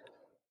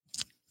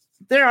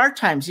there are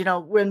times,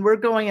 when we're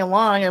going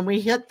along and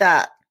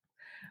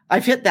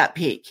I've hit that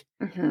peak.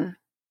 Mm-hmm.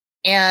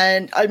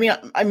 And I mean,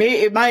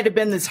 it might have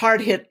been this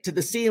hard hit to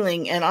the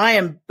ceiling and I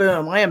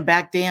am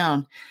back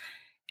down,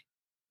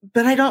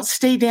 but I don't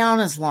stay down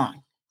as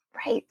long.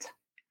 Right.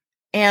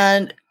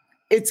 And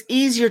it's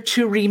easier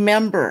to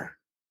remember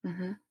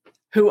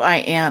who I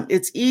am.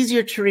 It's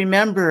easier to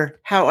remember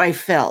how I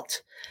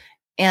felt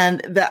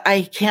and that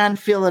I can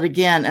feel it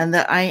again and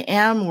that I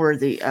am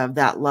worthy of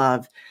that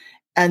love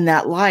and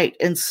that light.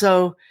 And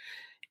so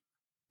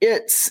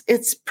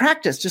it's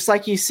practice, just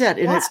like you said,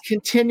 and it's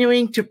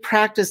continuing to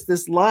practice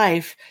this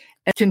life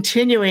and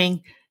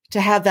continuing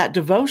to have that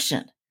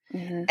devotion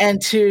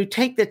and to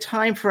take the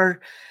time for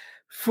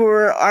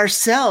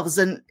ourselves.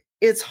 And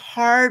it's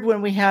hard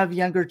when we have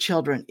younger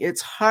children.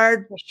 It's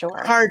hard,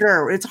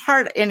 harder. It's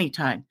hard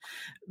anytime.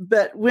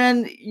 But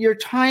when your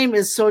time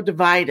is so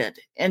divided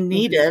and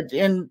needed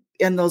in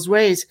those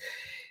ways,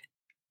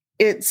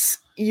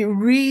 you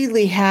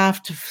really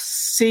have to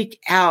seek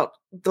out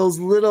those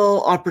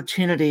little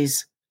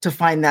opportunities to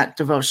find that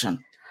devotion.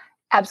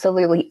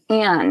 Absolutely.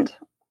 And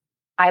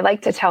I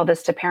like to tell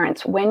this to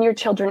parents, when your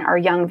children are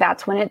young,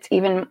 that's when it's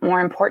even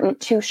more important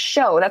to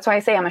show. That's why I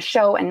say I'm a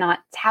show and not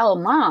tell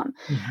mom.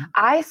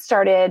 I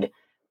started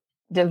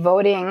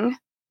devoting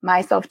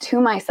myself to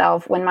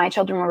myself when my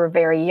children were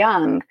very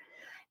young.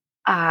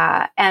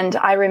 And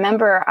I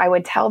remember I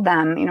would tell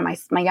them,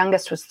 my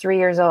youngest was 3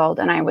 years old,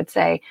 and I would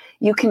say,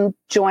 you can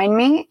join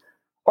me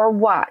or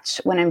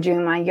watch when I'm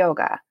doing my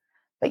yoga,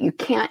 but you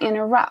can't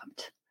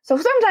interrupt. So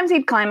sometimes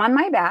he'd climb on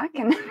my back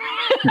and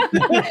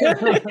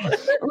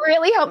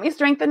really help me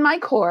strengthen my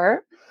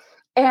core,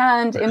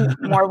 and in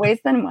more ways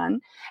than one.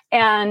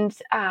 And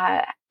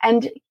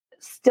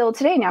still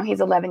today, now he's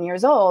 11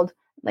 years old,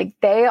 like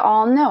they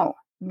all know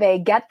they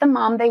get the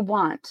mom they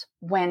want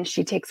when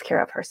she takes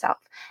care of herself.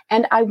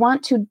 And I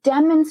want to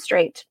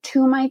demonstrate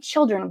to my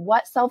children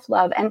what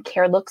self-love and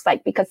care looks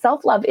like, because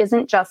self-love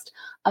isn't just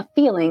a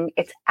feeling,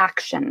 it's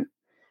action,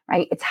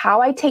 right? It's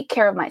how I take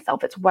care of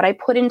myself. It's what I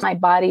put into my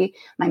body,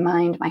 my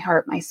mind, my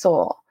heart, my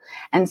soul.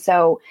 And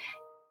so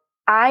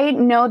I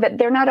know that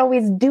they're not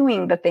always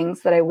doing the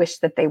things that I wish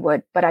that they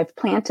would, but I've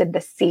planted the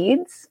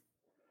seeds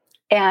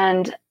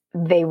and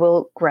they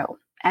will grow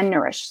and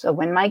nourish. So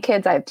when my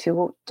kids, I have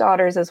 2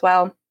 daughters as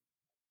well,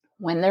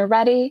 when they're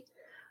ready,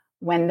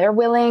 when they're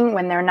willing,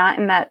 when they're not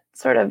in that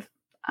sort of,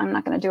 I'm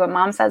not going to do what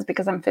mom says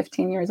because I'm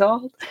 15 years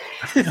old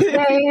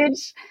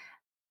stage,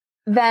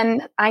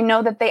 then I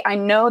know that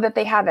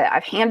they have it.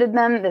 I've handed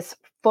them this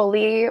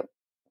fully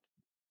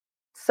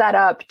set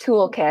up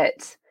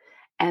toolkit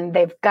and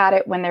they've got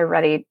it when they're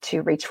ready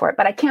to reach for it.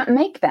 But I can't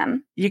make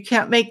them. You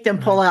can't make them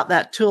pull out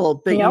that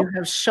tool, but you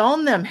have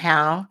shown them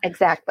how.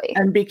 Exactly.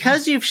 And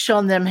because you've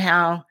shown them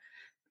how,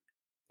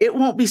 it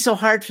won't be so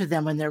hard for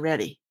them when they're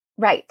ready.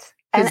 Right.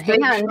 Because they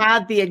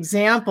had the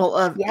example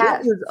of it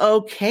was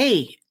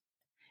okay.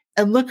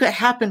 And look what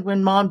happened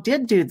when mom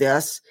did do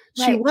this.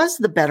 She was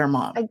the better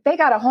mom. Like they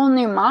got a whole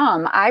new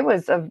mom. I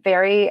was in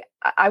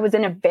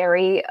a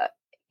very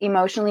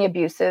emotionally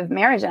abusive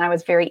marriage, and I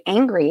was very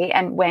angry.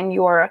 And when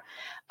you're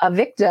a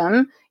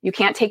victim, you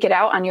can't take it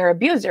out on your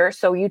abuser.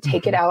 So you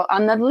take it out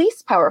on the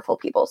least powerful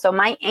people. So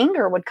my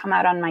anger would come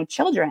out on my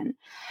children.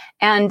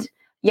 And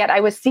yet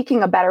I was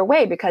seeking a better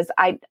way because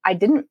I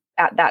didn't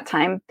at that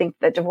time think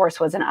that divorce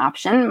was an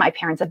option. My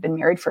parents have been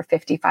married for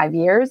 55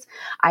 years.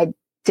 I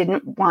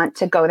didn't want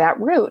to go that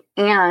route.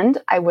 And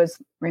I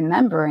was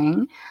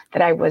remembering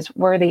that I was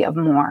worthy of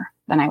more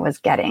than I was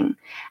getting.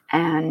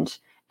 And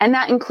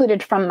that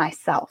included from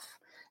myself.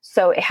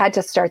 So it had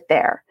to start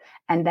there.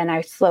 And then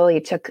I slowly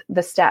took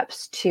the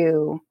steps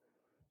to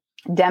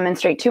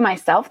demonstrate to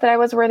myself that I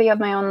was worthy of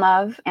my own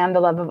love and the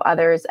love of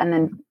others, and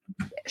then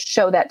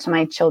show that to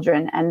my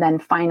children. And then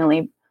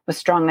finally was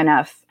strong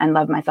enough and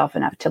loved myself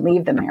enough to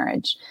leave the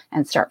marriage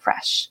and start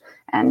fresh.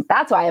 And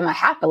that's why I'm a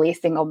happily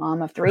single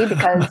mom of 3,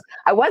 because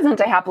I wasn't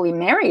a happily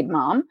married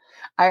mom.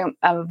 I'm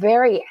a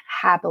very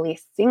happily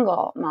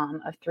single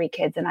mom of 3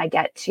 kids. And I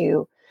get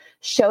to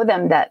show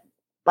them that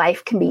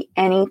life can be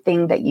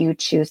anything that you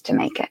choose to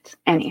make it.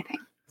 Anything.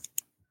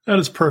 That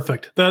is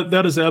perfect.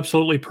 That is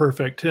absolutely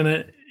perfect. And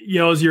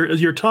as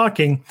you're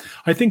talking,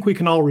 I think we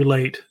can all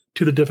relate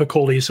to the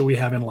difficulties that we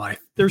have in life.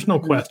 There's no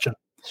question.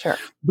 Sure.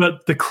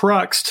 But the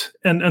crux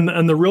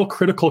and the real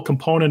critical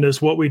component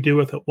is what we do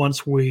with it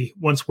once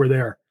we're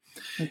there.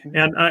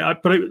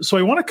 And so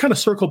I want to kind of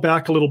circle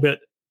back a little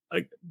bit,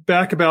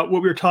 back about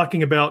what we were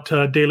talking about,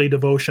 daily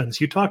devotions.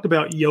 You talked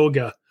about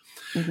yoga.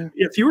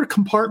 If you were to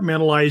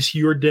compartmentalize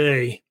your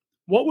day,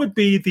 what would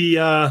be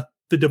the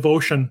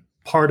devotion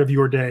part of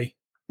your day?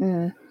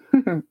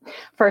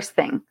 First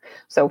thing,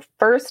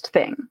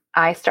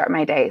 I start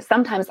my day.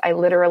 Sometimes I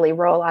literally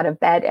roll out of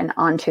bed and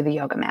onto the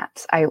yoga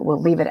mat. I will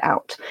leave it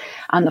out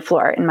on the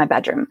floor in my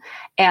bedroom.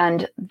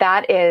 And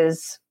that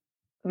is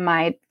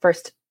my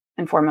first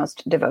and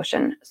foremost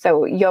devotion.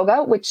 So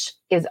yoga, which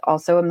is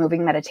also a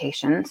moving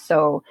meditation.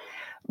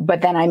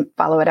 But then I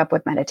follow it up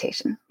with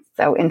meditation.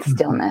 So in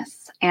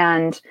stillness.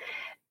 And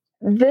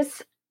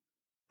this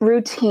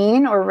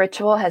routine or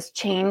ritual has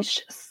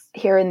changed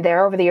here and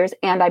there over the years,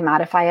 and I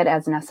modify it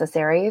as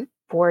necessary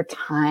for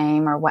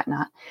time or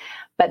whatnot.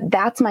 But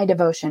that's my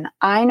devotion.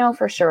 I know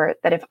for sure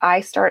that if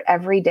I start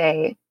every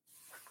day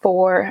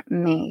for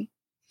me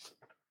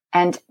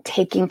and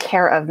taking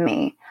care of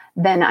me,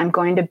 then I'm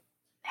going to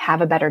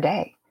have a better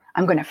day.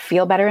 I'm going to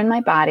feel better in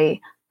my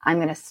body. I'm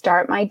going to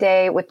start my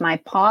day with my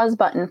pause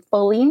button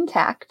fully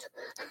intact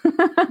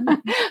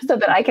so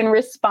that I can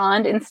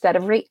respond instead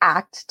of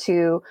react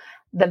to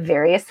the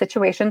various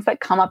situations that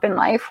come up in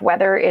life,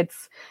 whether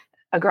it's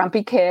a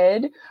grumpy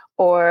kid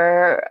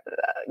or,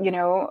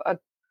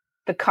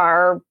 the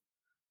car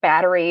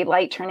battery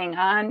light turning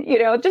on,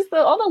 just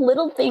all the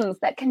little things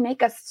that can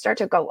make us start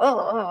to go,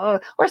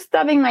 or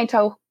stubbing my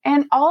toe,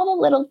 and all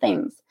the little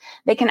things.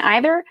 They can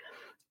either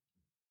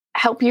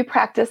help you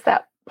practice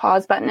that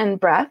pause button and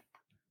breath.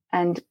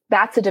 And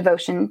that's a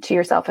devotion to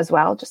yourself as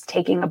well. Just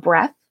taking a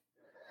breath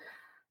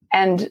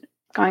and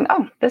going,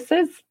 oh, this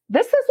is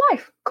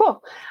life.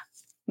 Cool.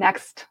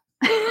 Next.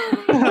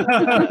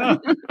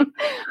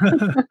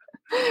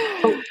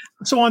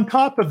 So on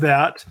top of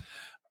that,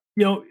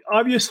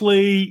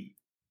 obviously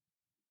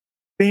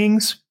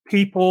things,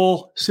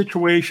 people,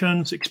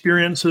 situations,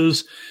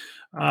 experiences,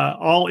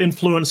 all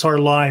influence our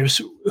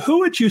lives. Who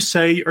would you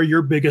say are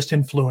your biggest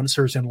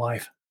influencers in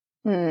life?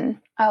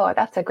 Oh,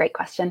 that's a great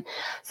question.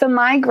 So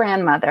my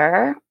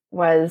grandmother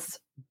was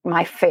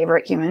my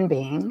favorite human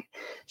being.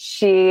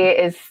 She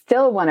is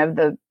still one of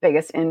the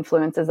biggest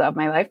influences of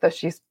my life, though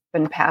she's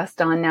been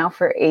passed on now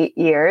for 8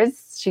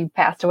 years. She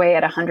passed away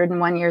at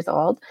 101 years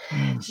old.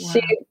 Wow.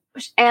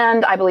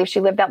 And I believe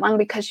she lived that long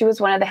because she was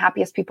one of the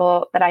happiest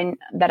people that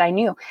I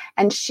knew.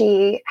 And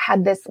she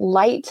had this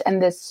light and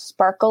this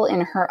sparkle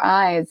in her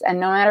eyes. And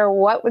no matter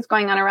what was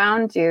going on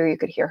around you, you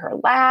could hear her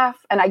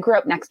laugh. And I grew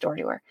up next door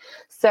to her.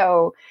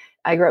 So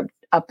I grew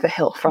up the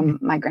hill from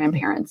my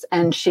grandparents.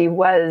 And she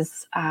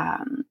was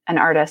an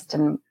artist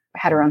and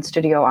had her own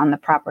studio on the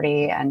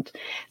property. And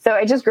so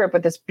I just grew up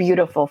with this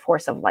beautiful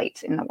force of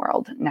light in the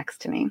world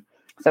next to me.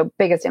 So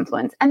biggest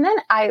influence. And then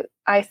I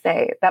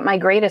say that my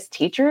greatest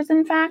teachers,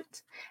 in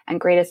fact, and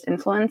greatest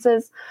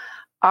influences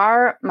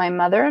are my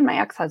mother and my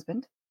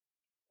ex-husband.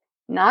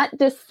 Not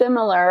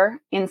dissimilar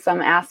in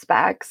some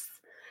aspects,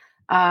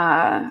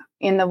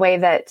 in the way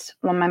that,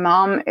 my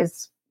mom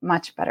is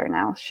much better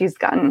now. She's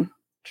gotten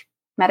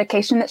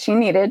medication that she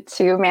needed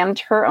to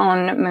manage her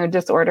own mood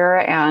disorder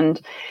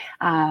and,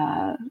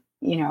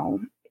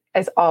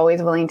 is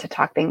always willing to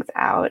talk things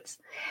out.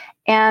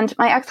 And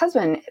my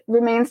ex-husband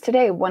remains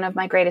today one of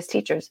my greatest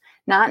teachers,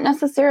 not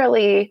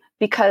necessarily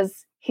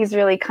because he's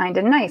really kind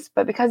and nice,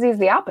 but because he's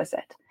the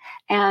opposite.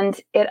 And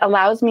it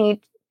allows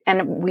me,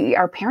 and we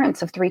are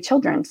parents of 3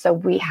 children, so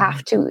we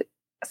have to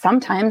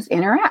sometimes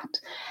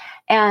interact.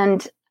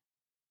 And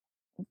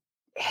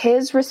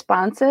his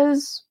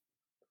responses,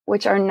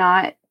 which are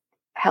not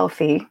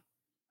healthy,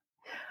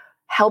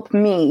 help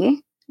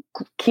me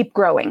keep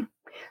growing.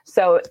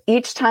 So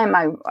each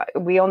time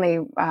we only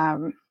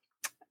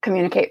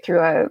communicate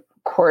through a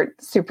court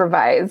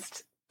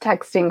supervised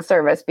texting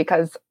service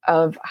because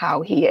of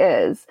how he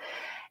is.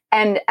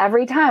 And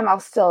every time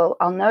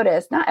I'll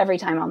notice, not every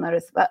time I'll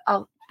notice, but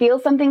I'll feel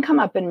something come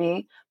up in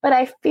me, but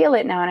I feel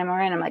it now and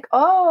I'm like,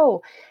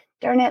 oh,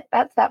 darn it,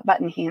 that's that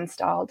button he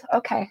installed.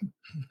 Okay.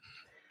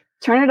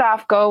 Turn it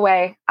off, go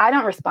away. I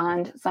don't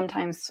respond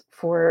sometimes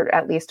for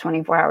at least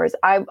 24 hours.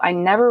 I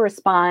never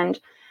respond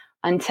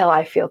until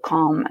I feel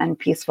calm and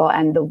peaceful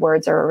and the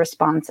words are a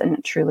response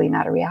and truly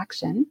not a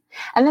reaction.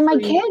 And then my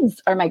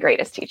kids are my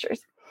greatest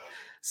teachers.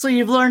 So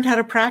you've learned how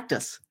to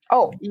practice.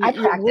 Oh, I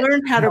practice. You've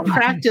learned how to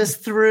practice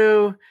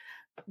through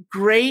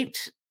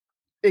great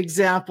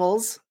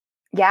examples.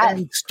 Yes.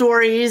 And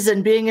stories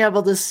and being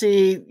able to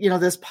see,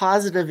 this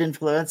positive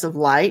influence of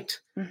light.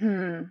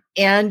 Mm-hmm.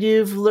 And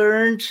you've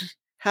learned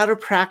how to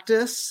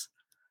practice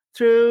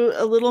through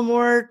a little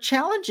more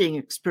challenging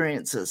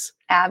experiences.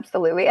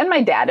 Absolutely. And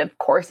my dad, of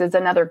course, is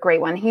another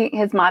great one.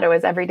 His motto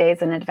is every day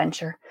is an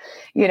adventure,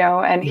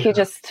 and he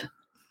just,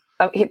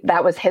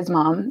 that was his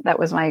mom. That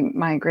was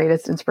my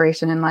greatest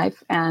inspiration in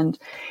life. And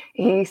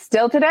he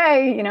still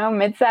today,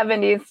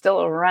 mid-70s,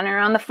 still running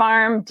around the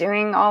farm,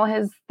 doing all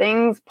his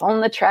things, pulling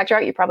the tractor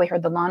out. You probably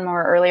heard the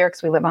lawnmower earlier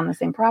because we live on the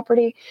same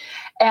property.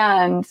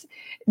 And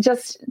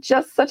just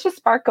such a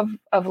spark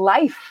of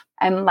life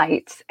and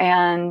light.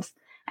 And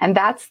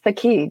that's the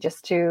key,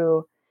 just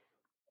to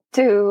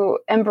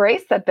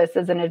embrace that this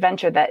is an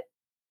adventure that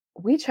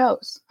we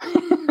chose.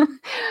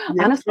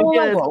 On a soul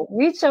level,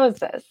 we chose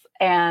this.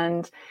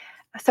 And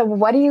so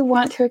what do you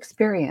want to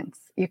experience?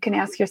 You can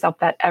ask yourself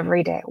that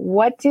every day.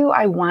 What do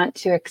I want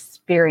to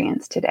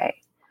experience today?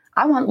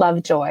 I want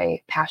love,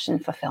 joy, passion,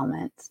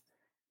 fulfillment.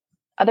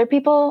 Other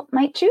people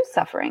might choose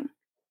suffering.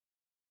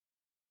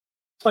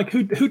 Like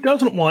who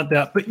doesn't want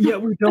that? But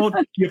yet we don't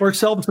give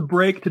ourselves a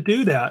break to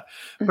do that.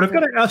 But I've got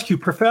to ask you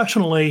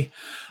professionally,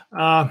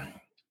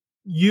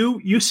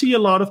 you see a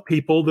lot of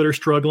people that are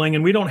struggling,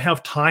 and we don't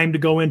have time to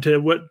go into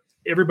what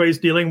everybody's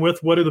dealing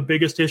with? What are the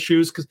biggest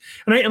issues?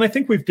 And I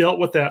think we've dealt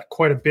with that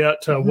quite a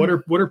bit.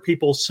 What are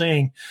people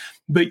saying?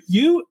 But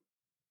you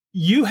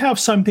have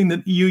something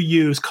that you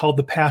use called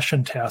the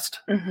passion test.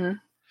 Mm-hmm.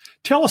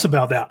 Tell us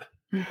about that.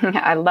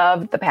 I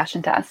love the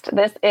passion test.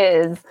 This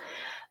is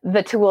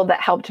the tool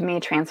that helped me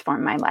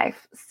transform my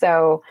life.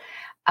 So,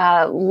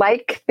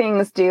 like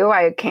things do,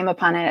 I came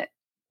upon it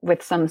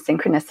with some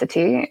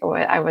synchronicity.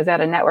 I was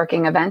at a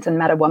networking event and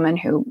met a woman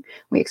who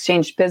we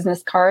exchanged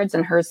business cards,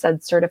 and hers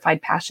said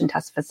certified passion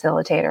test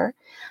facilitator.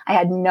 I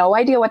had no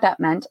idea what that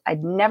meant.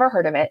 I'd never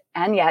heard of it.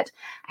 And yet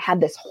I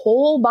had this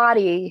whole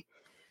body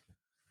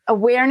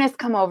awareness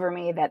come over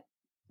me that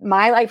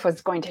my life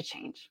was going to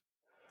change.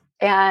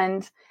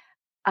 And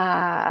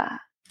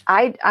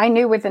I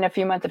knew within a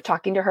few months of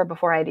talking to her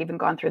before I'd even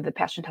gone through the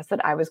passion test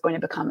that I was going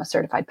to become a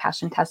certified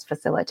passion test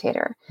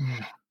facilitator.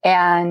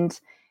 And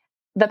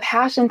the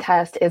passion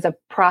test is a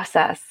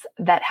process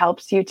that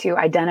helps you to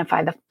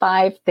identify the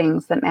 5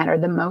 things that matter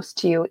the most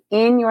to you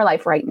in your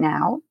life right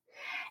now.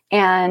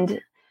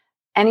 And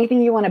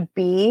anything you want to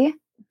be,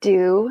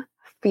 do,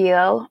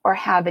 feel, or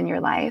have in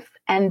your life.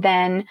 And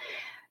then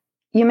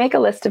you make a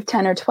list of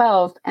 10 or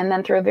 12, and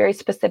then through a very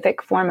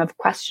specific form of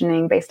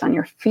questioning based on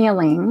your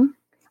feeling,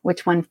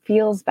 which one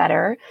feels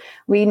better,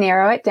 we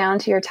narrow it down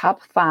to your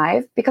top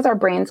 5 because our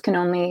brains can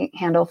only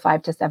handle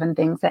 5 to 7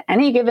 things at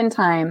any given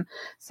time.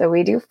 So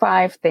we do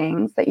 5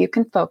 things that you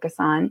can focus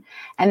on.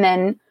 And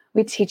then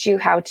we teach you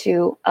how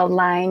to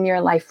align your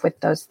life with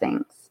those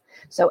things.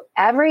 So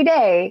every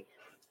day,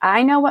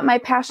 I know what my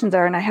passions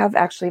are, and I have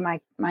actually my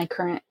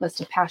current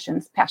list of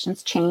passions.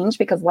 Passions change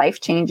because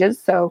life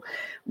changes. So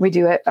we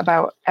do it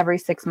about every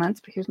 6 months.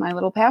 But here's my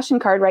little passion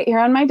card right here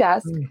on my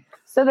desk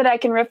so that I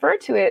can refer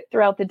to it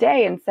throughout the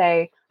day and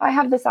say, I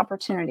have this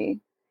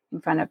opportunity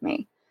in front of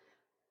me.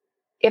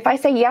 If I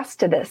say yes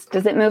to this,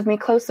 does it move me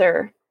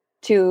closer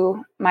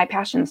to my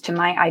passions, to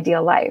my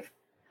ideal life?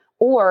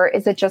 Or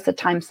is it just a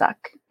time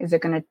suck? Is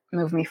it going to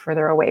move me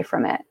further away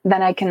from it?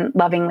 Then I can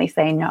lovingly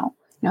say, no,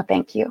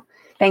 thank you.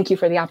 Thank you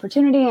for the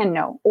opportunity, and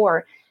no,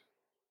 or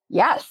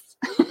yes,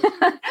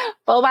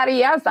 full body,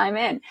 yes, I'm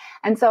in.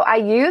 And so I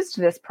used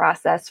this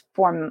process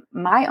for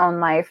my own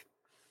life.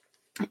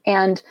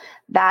 And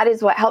that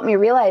is what helped me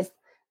realize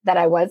that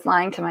I was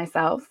lying to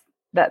myself,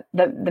 that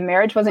the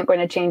marriage wasn't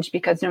going to change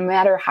because no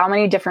matter how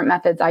many different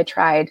methods I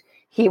tried,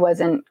 he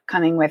wasn't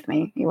coming with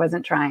me. He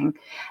wasn't trying.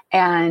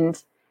 And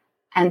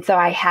so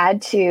I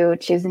had to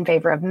choose in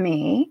favor of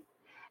me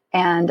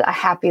and a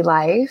happy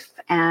life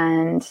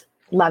and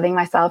loving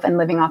myself and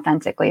living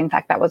authentically. In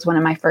fact, that was one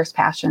of my first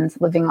passions,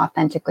 living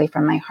authentically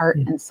from my heart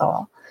and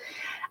soul,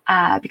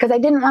 because I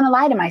didn't want to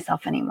lie to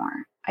myself anymore.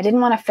 I didn't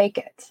want to fake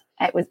it.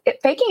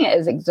 Faking it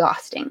is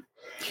exhausting.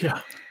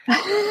 Yeah.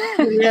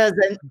 It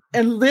is.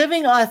 And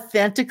living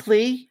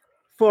authentically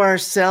for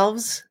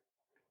ourselves,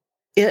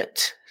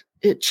 it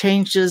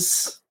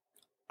changes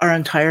our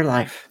entire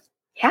life.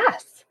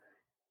 Yes,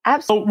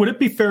 absolutely. So would it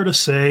be fair to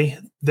say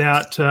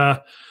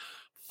that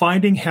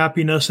finding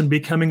happiness and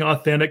becoming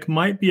authentic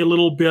might be a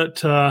little bit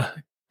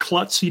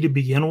klutzy to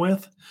begin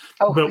with?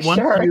 But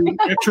once you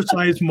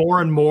exercise more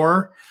and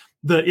more,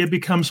 it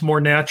becomes more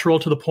natural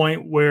to the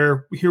point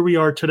where here we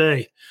are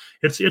today.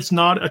 It's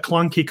not a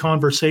clunky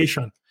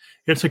conversation.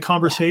 It's a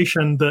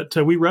conversation that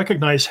we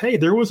recognize, hey,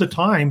 there was a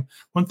time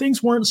when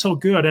things weren't so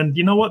good. And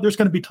you know what? There's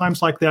going to be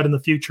times like that in the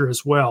future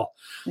as well.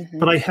 Mm-hmm.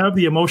 But I have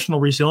the emotional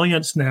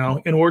resilience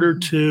now in order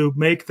to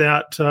make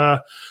that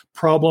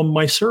problem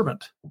my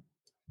servant.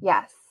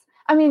 Yes.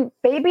 I mean,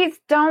 babies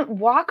don't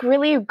walk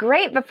really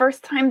great the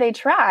first time they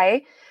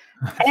try.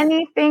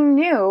 Anything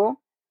new,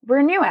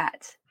 we're new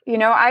at. You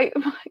know,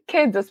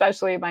 kids,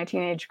 especially my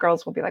teenage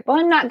girls, will be like, well,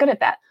 I'm not good at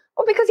that.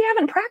 Well, because you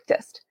haven't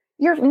practiced.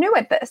 You're new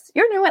at this.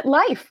 You're new at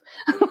life.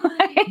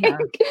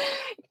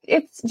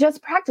 It's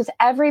just practice.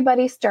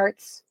 Everybody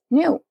starts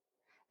new.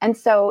 And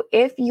so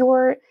if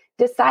you're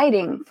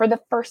deciding for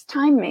the first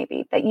time,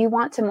 maybe that you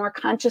want to more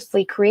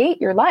consciously create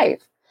your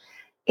life,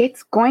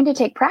 it's going to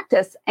take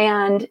practice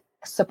and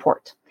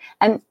support.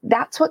 And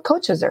that's what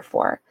coaches are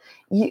for.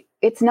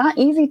 It's not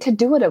easy to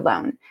do it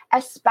alone,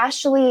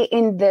 especially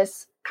in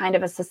this kind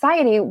of a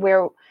society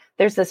where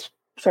there's this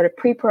sort of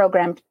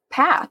pre-programmed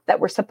path that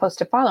we're supposed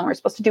to follow. We're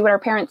supposed to do what our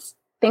parents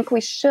think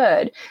we should,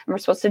 and we're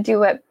supposed to do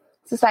what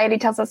society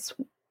tells us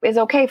is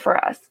okay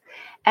for us.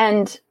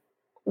 And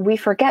we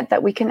forget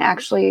that we can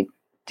actually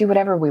do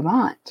whatever we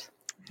want.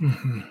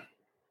 Mm-hmm.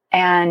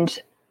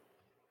 And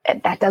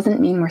that doesn't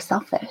mean we're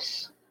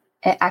selfish.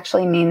 It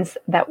actually means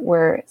that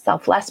we're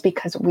selfless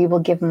because we will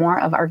give more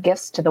of our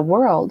gifts to the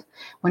world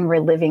when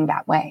we're living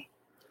that way.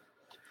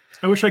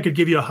 I wish I could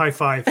give you a high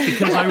five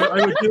because I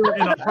would do it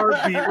in a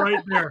heartbeat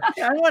right there.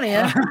 Yeah, I want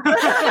to.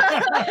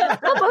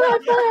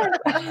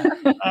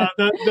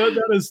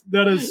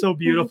 That is so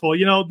beautiful.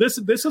 You know, this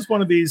is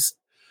one of these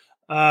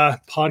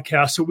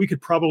podcasts that we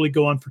could probably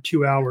go on for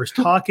 2 hours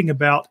talking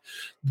about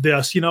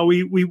this. You know,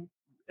 we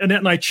Annette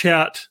and I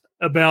chat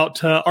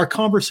about our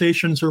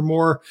conversations are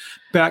more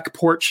back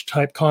porch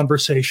type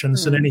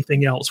conversations than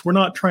anything else. We're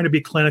not trying to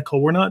be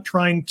clinical. We're not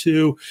trying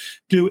to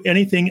do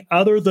anything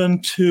other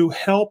than to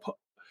help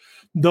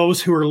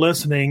those who are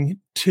listening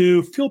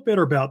to feel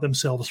better about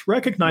themselves,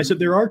 recognize that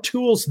there are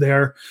tools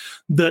there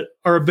that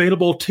are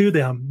available to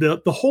them. The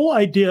whole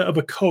idea of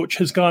a coach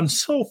has gone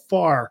so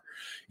far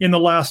in the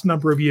last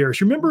number of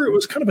years. Remember, it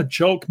was kind of a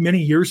joke many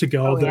years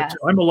ago that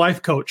I'm a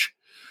life coach.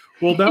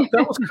 Well,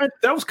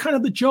 that was kind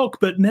of the joke,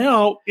 but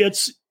now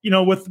it's,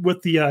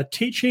 with the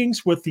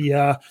teachings, with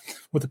the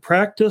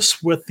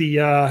practice, with the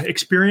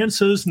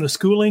experiences and the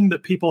schooling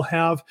that people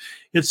have,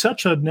 it's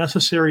such a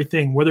necessary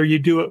thing, whether you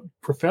do it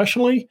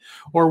professionally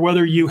or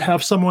whether you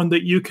have someone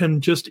that you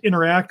can just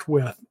interact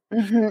with.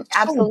 Mm-hmm.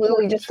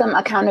 Absolutely. Just some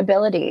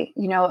accountability,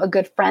 a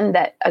good friend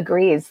that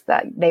agrees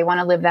that they want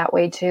to live that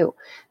way too.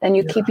 Then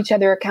you keep each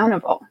other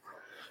accountable.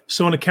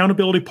 So an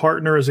accountability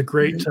partner is a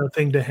great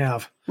thing to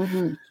have.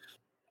 Mm-hmm.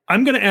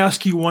 I'm going to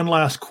ask you one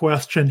last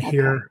question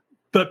here,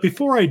 but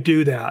before I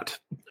do that,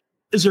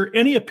 is there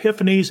any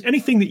epiphanies,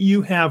 anything that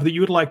you have that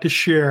you would like to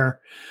share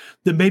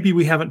that maybe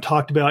we haven't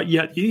talked about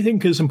yet, you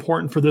think is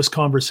important for this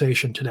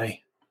conversation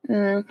today?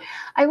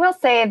 I will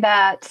say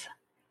that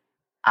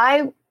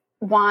I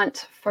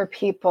want for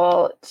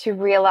people to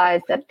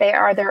realize that they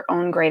are their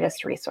own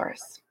greatest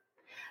resource,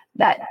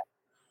 that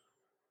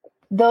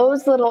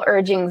those little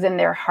urgings in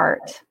their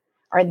heart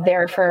are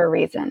there for a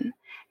reason.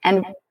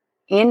 And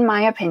in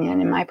my opinion,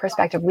 in my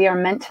perspective, we are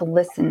meant to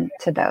listen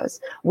to those.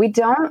 We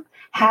don't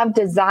have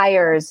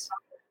desires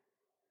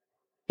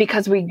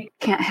because we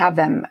can't have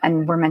them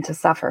and we're meant to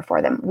suffer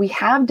for them. We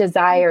have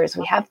desires,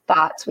 we have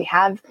thoughts, we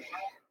have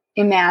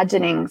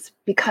imaginings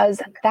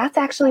because that's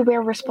actually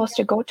where we're supposed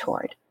to go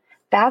toward.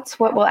 That's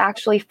what will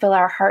actually fill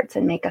our hearts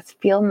and make us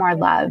feel more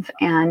love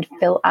and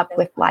fill up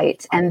with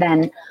light, and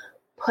then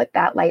put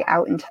that light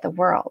out into the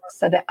world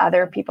so that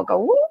other people go,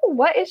 "Woo,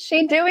 what is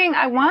she doing?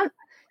 I want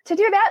to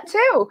do that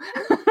too."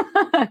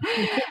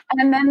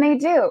 And then they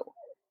do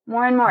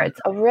more and more.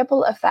 It's a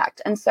ripple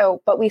effect. And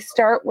so, but we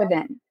start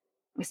within.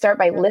 We start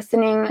by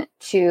listening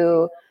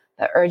to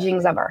the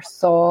urgings of our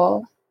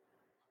soul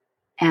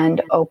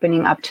and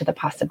opening up to the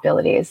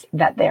possibilities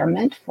that they're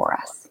meant for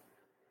us.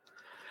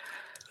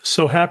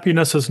 So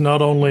happiness is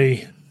not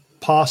only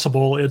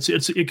possible,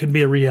 it can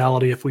be a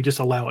reality if we just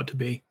allow it to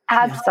be.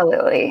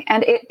 Absolutely.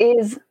 And it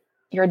is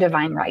your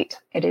divine right.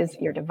 It is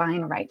your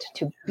divine right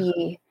to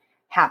be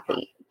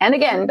happy. And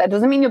again, that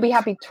doesn't mean you'll be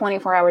happy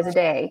 24 hours a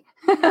day.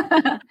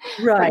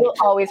 Right. You'll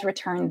always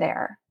return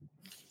there.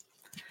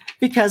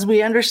 Because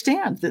we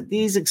understand that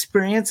these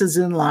experiences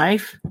in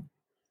life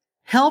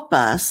help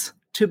us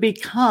to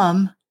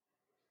become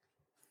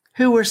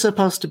who we're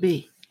supposed to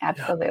be.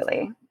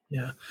 Absolutely.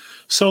 Yeah.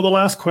 So the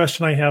last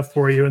question I have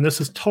for you, and this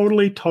is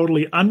totally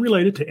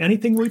unrelated to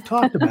anything we've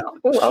talked about.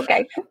 Ooh,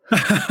 okay.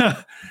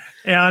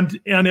 and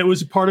it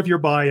was part of your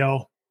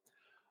bio.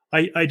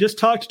 I just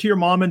talked to your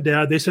mom and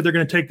dad. They said they're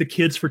going to take the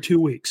kids for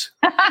 2 weeks.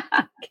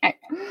 Okay.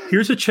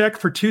 Here's a check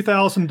for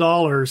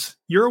 $2,000.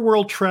 You're a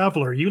world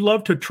traveler. You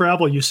love to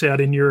travel, you said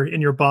in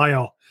your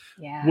bio.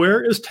 Yeah.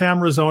 Where is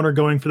Tamara Zoner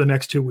going for the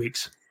next 2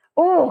 weeks?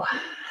 Oh,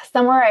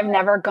 somewhere I've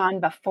never gone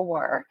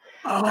before.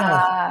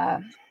 Oh,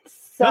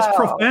 that's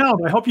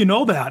profound. I hope you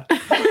know that.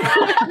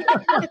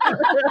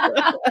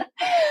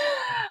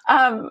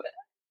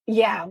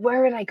 Yeah,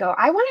 where would I go?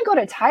 I want to go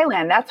to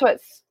Thailand. That's what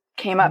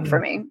came up for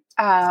me.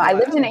 I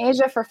lived in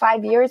Asia for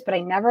 5 years, but I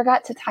never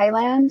got to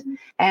Thailand,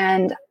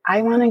 and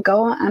I want to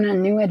go on a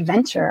new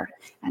adventure.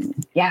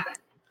 And yeah.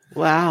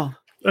 Wow.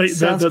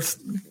 That's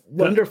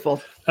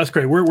wonderful. That's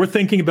great. We're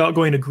thinking about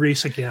going to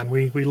Greece again.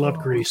 We love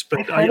Greece,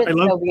 but I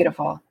love so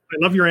beautiful. I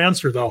love your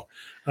answer though.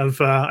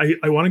 I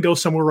want to go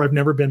somewhere where I've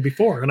never been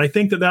before, and I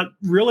think that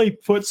really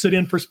puts it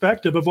in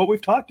perspective of what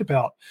we've talked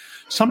about.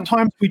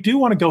 Sometimes we do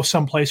want to go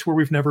someplace where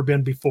we've never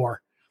been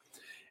before,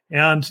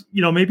 and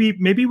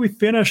maybe we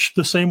finish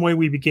the same way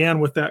we began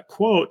with that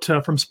quote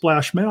from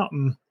Splash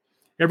Mountain.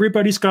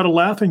 Everybody's got a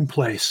laughing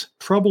place.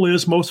 Trouble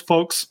is, most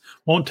folks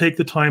won't take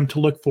the time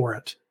to look for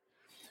it.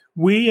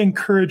 We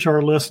encourage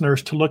our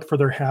listeners to look for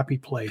their happy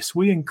place.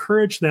 We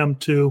encourage them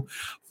to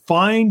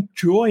find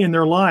joy in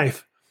their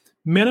life.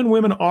 Men and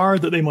women are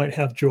that they might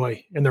have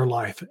joy in their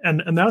life.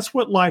 And that's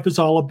what life is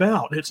all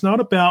about. It's not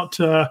about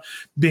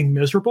being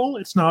miserable.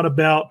 It's not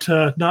about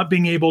not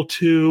being able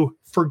to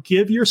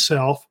forgive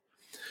yourself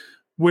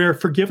where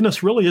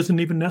forgiveness really isn't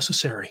even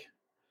necessary.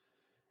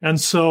 And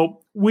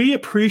so we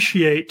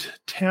appreciate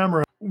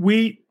Tamara.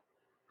 We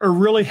are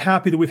really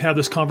happy that we've had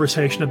this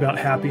conversation about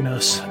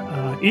happiness.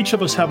 Each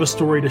of us have a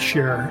story to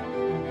share.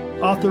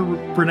 Author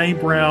Brene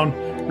Brown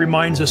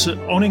reminds us that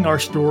owning our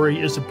story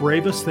is the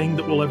bravest thing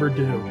that we'll ever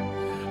do.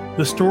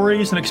 The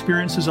stories and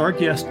experiences our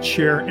guests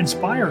share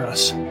inspire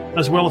us,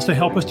 as well as to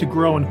help us to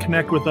grow and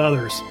connect with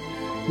others.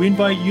 We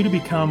invite you to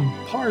become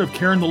part of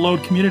Caring the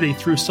Load community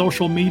through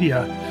social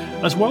media,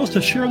 as well as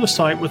to share the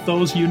site with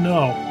those you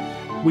know.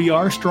 We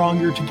are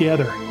stronger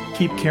together.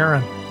 Keep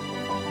caring.